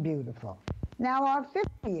and beautiful. Now, our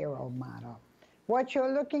 50-year-old model, what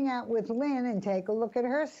you're looking at with Lynn, and take a look at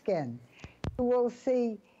her skin, you will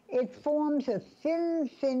see it forms a thin,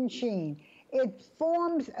 thin sheen. It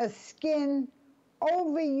forms a skin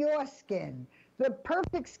over your skin. The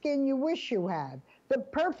perfect skin you wish you had. The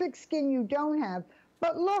perfect skin you don't have.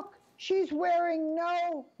 But look, she's wearing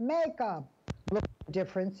no makeup. Look at the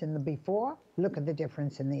difference in the before. Look at the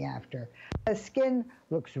difference in the after. The skin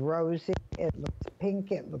looks rosy. It looks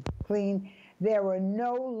pink. It looks clean. There are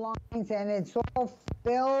no lines, and it's all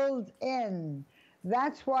filled in.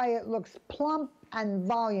 That's why it looks plump and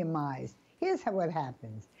volumized. Here's how it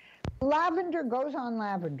happens. Lavender goes on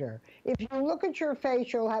lavender. If you look at your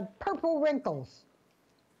face, you'll have purple wrinkles.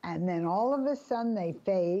 And then all of a sudden they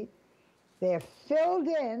fade. They're filled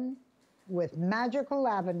in with magical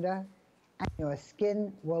lavender, and your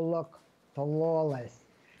skin will look flawless.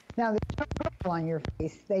 Now, there's no purple on your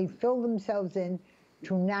face. They fill themselves in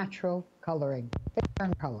to natural coloring. They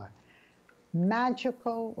turn color.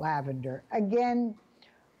 Magical lavender. Again,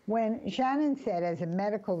 when Shannon said, as a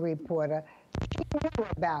medical reporter, she knew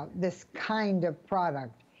about this kind of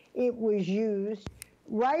product. It was used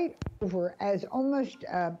right over as almost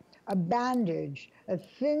a bandage, a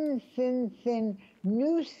thin, thin, thin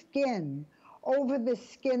new skin over the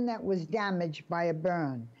skin that was damaged by a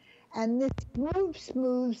burn. And this smooth,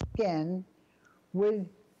 smooth skin would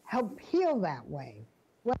help heal that way.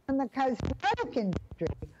 Well, in the cosmetic industry,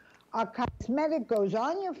 a cosmetic goes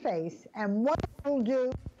on your face, and what it will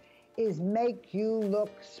do is make you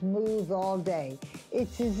look smooth all day.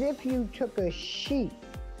 It's as if you took a sheet,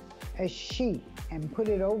 and put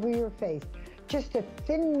it over your face, just a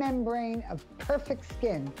thin membrane of perfect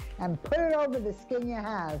skin, and put it over the skin you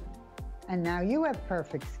have, and now you have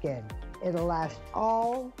perfect skin. It'll last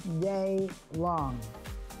all day long.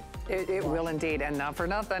 It will indeed, and not for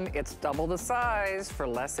nothing, it's double the size for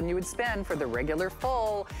less than you would spend for the regular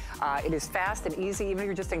full. It is fast and easy, even if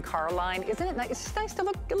you're just in car line. Isn't it nice? It's just nice to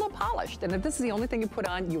look a little polished, and if this is the only thing you put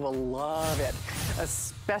on, you will love it,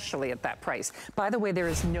 especially at that price. By the way, there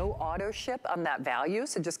is no auto ship on that value,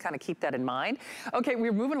 so just kind of keep that in mind. Okay,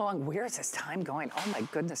 we're moving along. Where is this time going? Oh my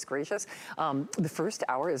goodness gracious. The first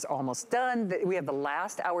hour is almost done. We have the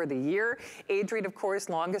last hour of the year. Adrienne, of course,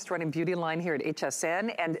 longest running beauty line here at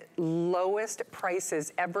HSN, and lowest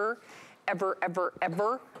prices ever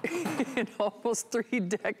in almost 3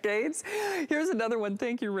 decades. Here's another one.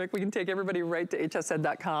 Thank you, Rick. We can take everybody right to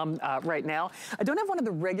hsn.com right now. I don't have one of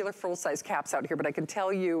the regular full-size caps out here, but I can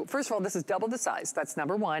tell you, first of all, this is double the size. That's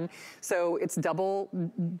number one. So it's double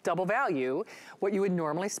value, what you would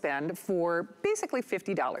normally spend for basically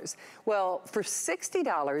 $50. Well, for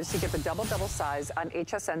 $60, you get the double size on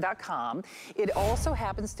hsn.com. It also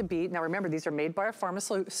happens to be, now remember, these are made by a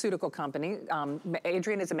pharmaceutical company.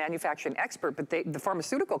 Adrienne is a manufacturing expert, but the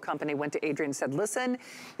pharmaceutical company went to Adrienne and said, listen,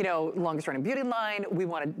 you know, longest running beauty line, we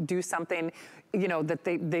want to do something, you know, that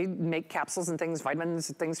they make capsules and things,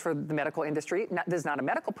 vitamins, things for the medical industry. This is not a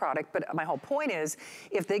medical product, but my whole point is,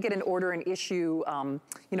 if they get an order and issue,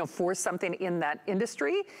 you know, for something in that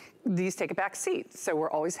industry, these take a back seat. So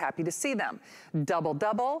we're always happy to see them.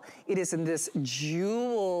 Double. It is in this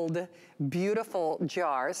jeweled, beautiful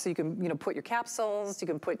jar. So you can, you know, put your capsules, you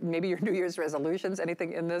can put maybe your New Year's resolutions,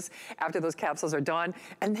 anything in this after those capsules are done.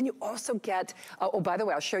 And then you also get, oh, by the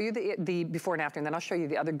way, I'll show you the before and after, and then I'll show you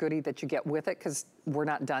the other goodie that you get with it, because we're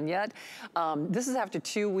not done yet. This is after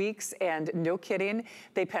 2 weeks, and no kidding,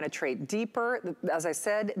 they penetrate deeper. As I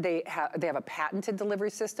said, they have a patented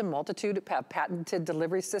delivery system, multitude have patented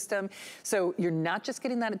delivery system. So you're not just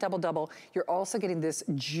getting that at double, you're also getting this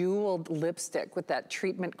jeweled lipstick with that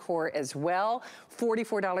treatment core as well,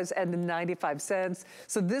 $44.95.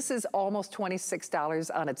 So this is almost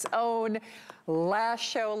 $26 on its own. Last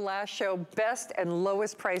show, best and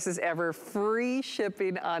lowest prices ever, free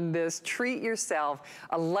shipping on this. Treat yourself,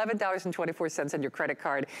 $11.24 on your credit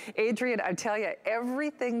card. Adrienne, I tell you,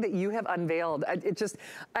 everything that you have unveiled, I'm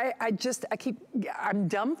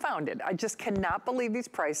dumbfounded. I just cannot believe these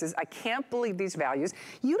prices. I can't believe these values.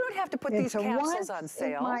 You don't have to put these capsules on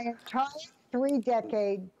sale. In my entire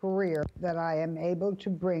 3-decade career that I am able to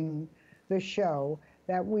bring the show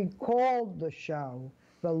that we called the show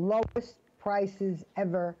the lowest prices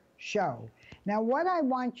ever show. Now, what I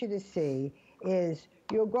want you to see is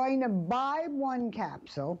you're going to buy one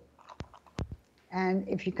capsule, and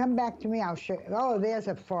if you come back to me, I'll show you. Oh, there's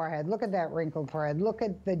a forehead. Look at that wrinkled forehead. Look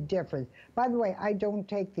at the difference. By the way, I don't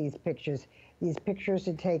take these pictures. These pictures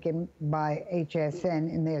are taken by HSN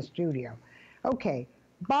in their studio. Okay,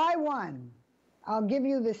 buy one. I'll give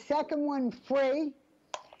you the second one free,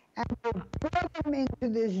 and we'll put them into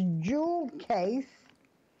this jewel case,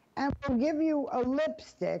 and we'll give you a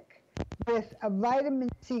lipstick with a vitamin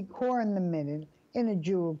C core in the middle in a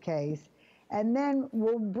jewel case, and then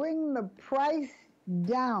we'll bring the price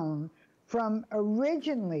down from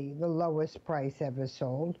originally the lowest price ever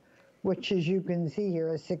sold, which, as you can see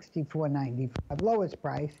here, is $64.95, lowest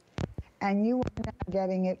price, and you are now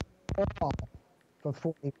getting it all for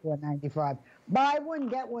 $44.95. Buy one,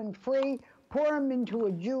 get one free, pour them into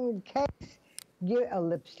a jewel case, get a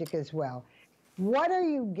lipstick as well. What are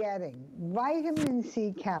you getting? Vitamin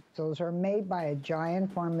C capsules are made by a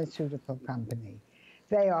giant pharmaceutical company.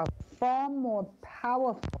 They are far more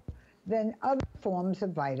powerful than other forms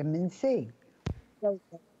of vitamin C.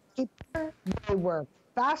 They work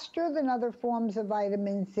faster than other forms of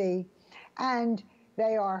vitamin C, and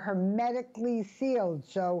they are hermetically sealed.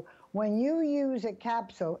 So when you use a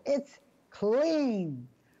capsule, it's clean.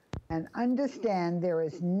 And understand there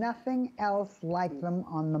is nothing else like them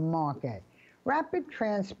on the market. Rapid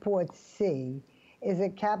Transport C is a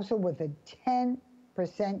capsule with a 10%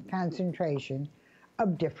 concentration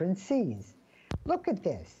of different Cs. Look at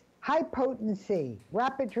this, high potency,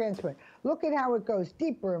 rapid transport. Look at how it goes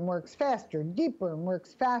deeper and works faster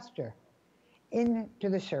into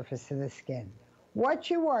the surface of the skin.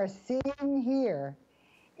 What you are seeing here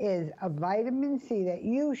is a vitamin C that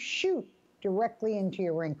you shoot directly into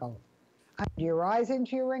your wrinkle. Under your eyes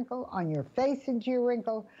into your wrinkle, on your face into your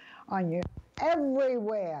wrinkle, on your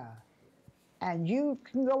everywhere. And you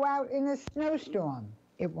can go out in a snowstorm,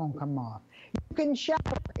 it won't come off. You can shower,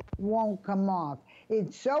 it won't come off.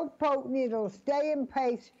 It's so potent, it'll stay in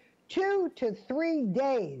place 2 to 3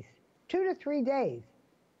 days. 2 to 3 days.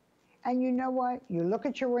 And you know what? You look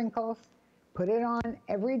at your wrinkles, put it on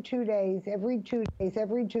every 2 days, every 2 days,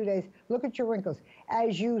 every 2 days. Look at your wrinkles.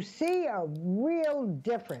 As you see a real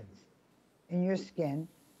difference in your skin,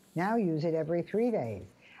 now use it every 3 days.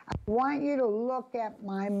 I want you to look at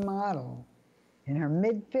my model in her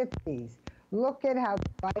mid-50s. Look at how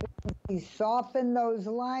vitamin C softened those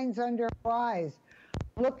lines under her eyes.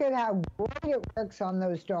 Look at how great it works on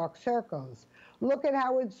those dark circles. Look at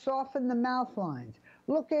how it softened the mouth lines.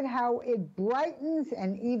 Look at how it brightens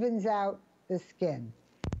and evens out the skin.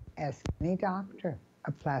 Ask any doctor,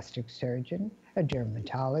 a plastic surgeon, a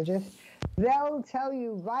dermatologist. They'll tell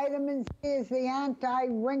you vitamin C is the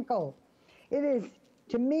anti-wrinkle. It is,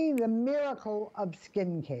 to me, the miracle of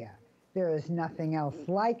skincare. There is nothing else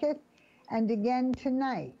like it. And again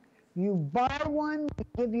tonight, you buy one,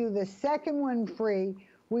 we give you the second one free.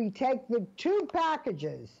 We take the 2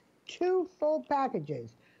 packages, 2 full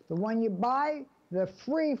packages, the one you buy, the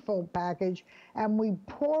free full package, and we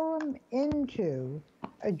pour them into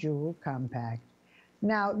a jewel compact.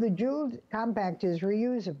 Now, the jeweled compact is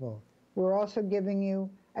reusable. We're also giving you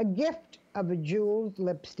a gift of a jeweled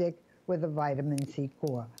lipstick with a vitamin C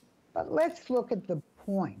core. But let's look at the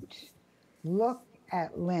point. Look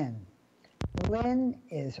at Lynn. Lynn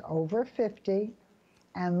is over 50,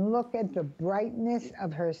 and look at the brightness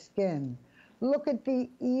of her skin. Look at the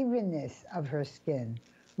evenness of her skin.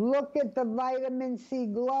 Look at the vitamin C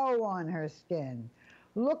glow on her skin.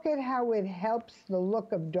 Look at how it helps the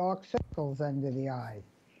look of dark circles under the eyes.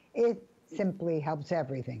 It simply helps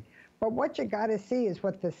everything. But what you got to see is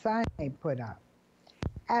what the sign they put up.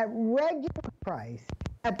 At regular price,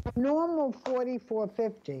 at the normal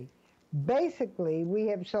 $44.50, basically we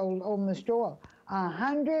have sold almost all,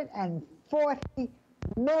 140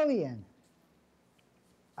 million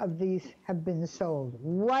of these have been sold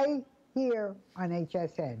right here on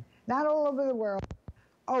HSN. Not all over the world.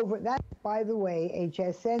 That's, by the way,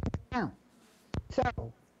 HSN count.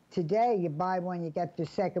 So today you buy one, you get the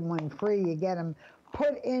second one free. You get them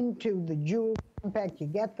put into the jewel compact. You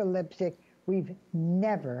get the lipstick. We've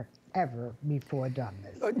never, ever before done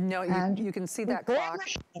this. No, you can see that clock.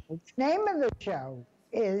 The name of the show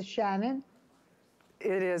is, Shannon?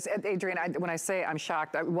 It is. Adrienne, when I say I'm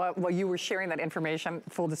shocked, while you were sharing that information,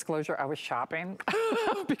 full disclosure, I was shopping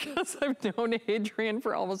because I've known Adrienne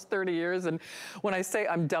for almost 30 years. And when I say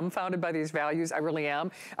I'm dumbfounded by these values, I really am.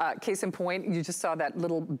 Case in point, you just saw that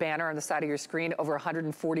little banner on the side of your screen, over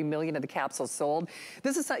 140 million of the capsules sold.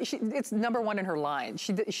 This is, it's #1 in her line.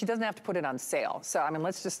 She doesn't have to put it on sale. So, I mean,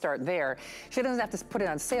 let's just start there. She doesn't have to put it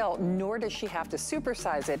on sale, nor does she have to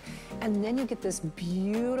supersize it. And then you get this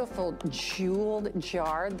beautiful jeweled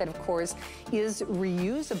jar that, of course, is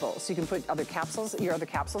reusable. So you can put your other capsules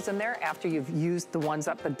in there after you've used the ones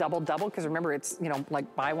up, the double, because remember, it's, you know,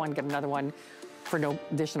 like buy one, get another one for no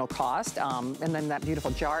additional cost. And then that beautiful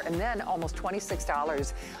jar. And then almost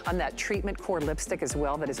 $26 on that treatment core lipstick as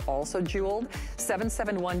well that is also jeweled.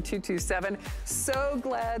 771-227. So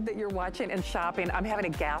glad that you're watching and shopping. I'm having a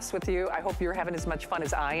gas with you. I hope you're having as much fun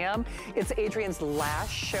as I am. It's Adrienne's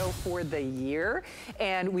last show for the year.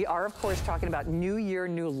 And we are, of course, talking about new year,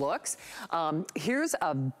 new looks. Here's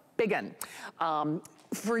a big one.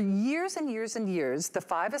 For years and years and years, the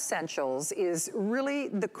 5 Essentials is really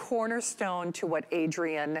the cornerstone to what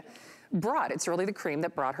Adrienne brought. It's really the cream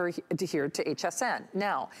that brought her here to HSN.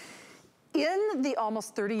 Now, in the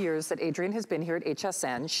almost 30 years that Adrienne has been here at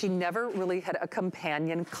HSN, she never really had a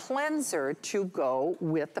companion cleanser to go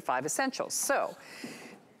with the 5 Essentials. So,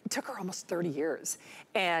 it took her almost 30 years.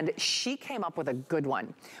 And she came up with a good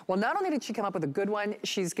one. Well, not only did she come up with a good one,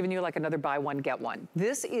 she's given you like another buy one, get one.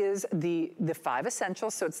 This is the 5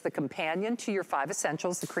 Essentials, so it's the companion to your 5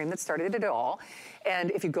 Essentials, the cream that started it all.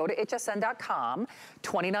 And if you go to hsn.com,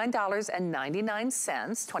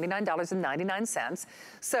 $29.99, $29.99.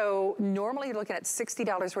 So normally you're looking at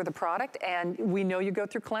 $60 worth of product, and we know you go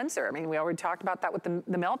through cleanser. I mean, we already talked about that with the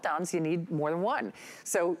meltdowns. You need more than one.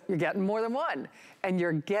 So you're getting more than one. And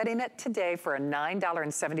you're getting it today for a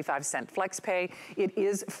 $9.75 flex pay. It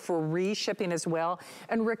is free shipping as well.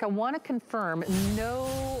 And Rick, I want to confirm,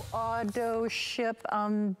 no auto ship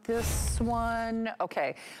on this one.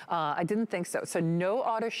 Okay, I didn't think so. So no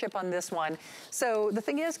auto ship on this one. So the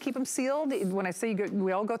thing is, keep them sealed. When I say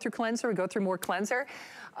we all go through cleanser, we go through more cleanser.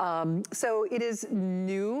 So it is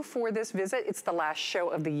new for this visit. It's the last show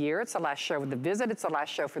of the year. It's the last show of the visit. It's the last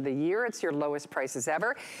show for the year. It's your lowest prices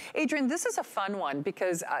ever. Adrienne, this is a fun one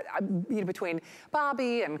because you know, between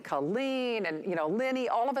Bobby and Colleen and, you know, Linny,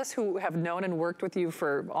 all of us who have known and worked with you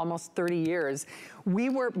for almost 30 years, we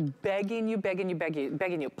were begging you,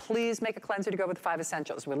 please make a cleanser to go with the 5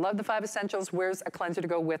 Essentials. We love the 5 Essentials. Where's a cleanser to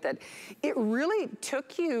go with it? It really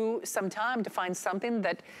took you some time to find something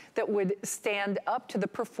that would stand up to the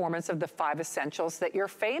performance of the 5 Essentials that you're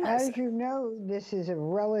famous. As you know, this is a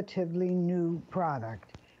relatively new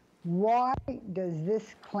product. Why does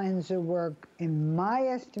this cleanser work, in my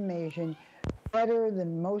estimation, better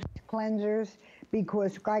than most cleansers?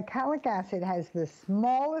 Because glycolic acid has the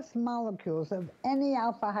smallest molecules of any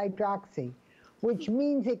alpha hydroxy, which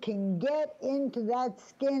means it can get into that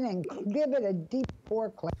skin and give it a deep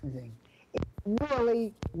pore cleansing. It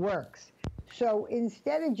really works. So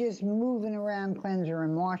instead of just moving around cleanser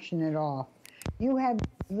and washing it off, you have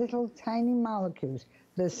little tiny molecules,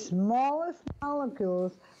 the smallest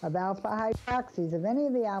molecules of alpha hydroxys, of any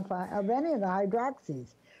of the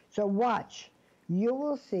hydroxys. So watch, you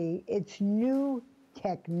will see it's new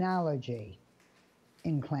technology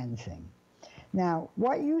in cleansing. Now,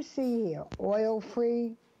 what you see here,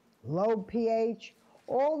 oil-free, low pH,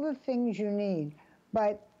 all the things you need,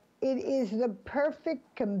 but it is the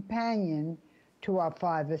perfect companion to our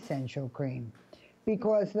 5 Essential Cream,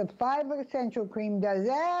 because the 5 Essential Cream does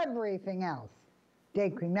everything else. Day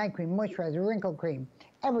cream, night cream, moisturizer, wrinkle cream,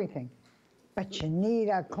 everything. But you need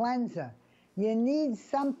a cleanser. You need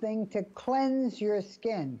something to cleanse your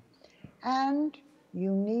skin. And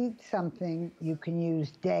you need something you can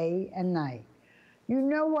use day and night. You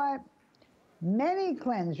know what? Many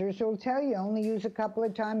cleansers will tell you only use a couple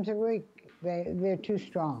of times a week. They're too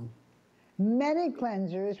strong. Many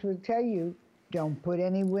cleansers will tell you don't put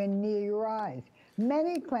anywhere near your eyes.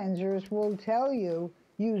 Many cleansers will tell you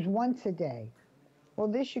use once a day. Well,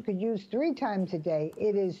 this you could use 3 times a day.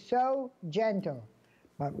 It is so gentle.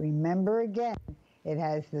 But remember again, it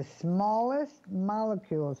has the smallest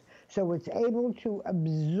molecules, so it's able to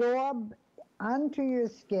absorb onto your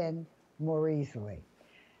skin more easily.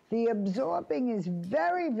 The absorbing is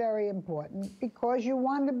very, very important because you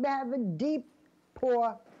want to have a deep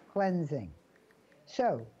pore cleansing.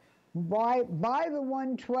 So buy the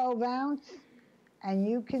 112 ounce, and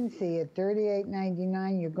you can see at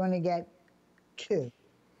 $38.99 you're going to get 2.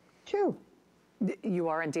 You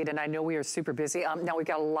are indeed, and I know we are super busy. Now we've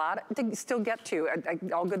got a lot to still get to.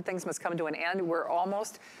 All good things must come to an end. We're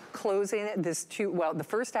almost closing this well, the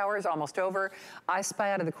first hour is almost over. I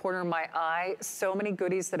spy out of the corner of my eye so many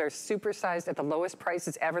goodies that are supersized at the lowest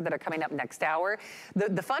prices ever that are coming up next hour.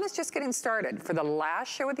 The fun is just getting started for the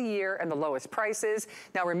last show of the year and the lowest prices.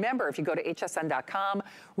 Now remember, if you go to hsn.com,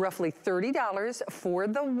 roughly $30 for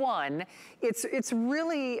the one. It's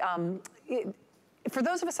really, for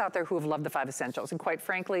those of us out there who have loved the 5 Essentials, and quite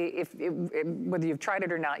frankly, whether you've tried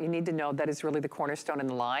it or not, you need to know that is really the cornerstone in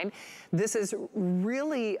the line. This is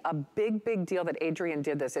really a big, big deal that Adrienne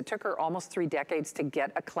did this. It took her almost 3 decades to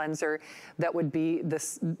get a cleanser that would be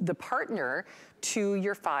the partner to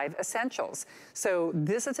your 5 Essentials. So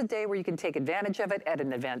this is a day where you can take advantage of it at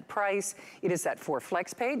an event price. It is at 4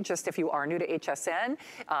 FlexPay, just if you are new to HSN.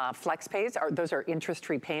 FlexPays, those are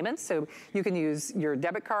interest-free payments, so you can use your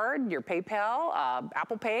debit card, your PayPal,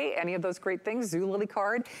 Apple Pay, any of those great things, Zulily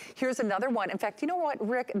card. Here's another one. In fact, you know what,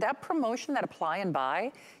 Rick, that promotion, that apply and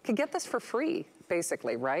buy, could get this for free,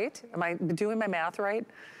 basically, right? Am I doing my math right?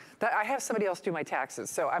 I have somebody else do my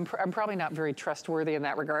taxes, so I'm probably not very trustworthy in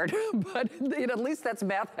that regard, but at least that's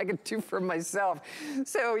math I can do for myself.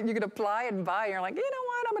 So you can apply and buy, and you're like, you know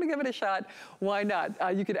what, I'm gonna give it a shot. Why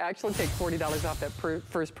not? You could actually take $40 off that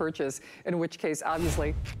first purchase, in which case,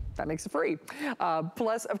 obviously, that makes it free.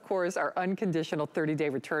 Plus, of course, our unconditional 30-day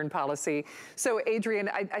return policy. So, Adrienne,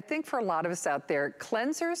 I think for a lot of us out there,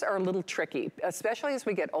 cleansers are a little tricky, especially as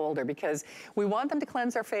we get older, because we want them to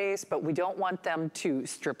cleanse our face, but we don't want them to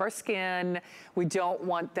strip our skin. We don't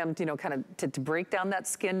want them to, kind of to break down that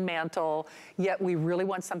skin mantle, yet we really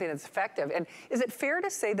want something that's effective. And is it fair to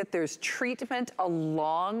say that there's treatment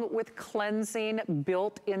along with cleansing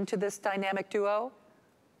built into this dynamic duo?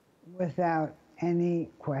 Without any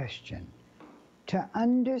question. To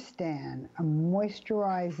understand a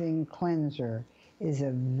moisturizing cleanser is a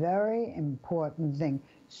very important thing.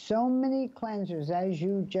 So many cleansers, as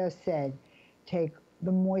you just said, take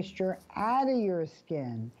the moisture out of your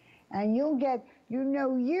skin. And you'll get,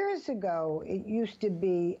 years ago, it used to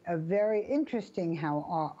be a very interesting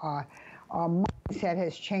how our mindset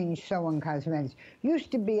has changed so in cosmetics. Used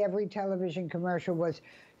to be every television commercial was,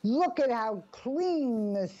 look at how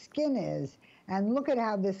clean the skin is. And look at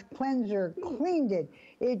how this cleanser cleaned it.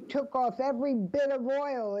 It took off every bit of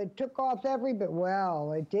oil. It took off every bit.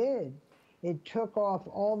 Well, it did. It took off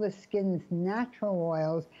all the skin's natural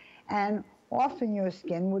oils, and often your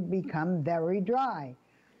skin would become very dry.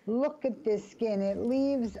 Look at this skin. It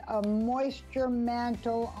leaves a moisture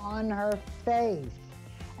mantle on her face.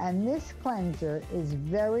 And this cleanser is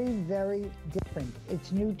very, very different.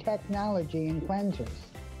 It's new technology in cleansers.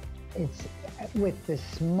 It's with the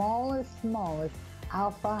smallest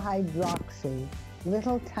alpha hydroxy,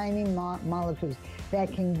 little tiny molecules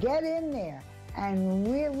that can get in there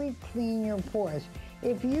and really clean your pores.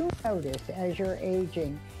 If you notice as you're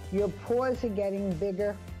aging, your pores are getting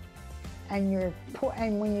bigger, and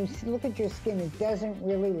when you look at your skin, it doesn't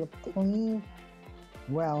really look clean,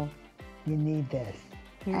 well, you need this.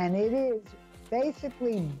 And it is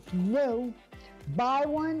basically new. Buy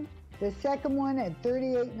one, the second one at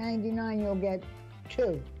 $38.99, you'll get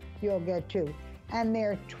two. You'll get two. And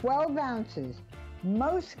they're 12 ounces.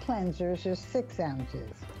 Most cleansers are 6 ounces.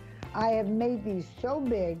 I have made these so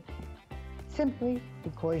big simply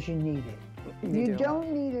because you need it. You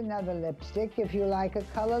don't need another lipstick. If you like a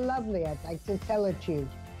color lovely, I'd like to tell it to you.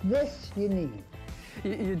 This you need.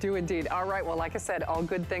 You do indeed. All right, well, like I said, all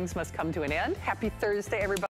good things must come to an end. Happy Thursday, everybody.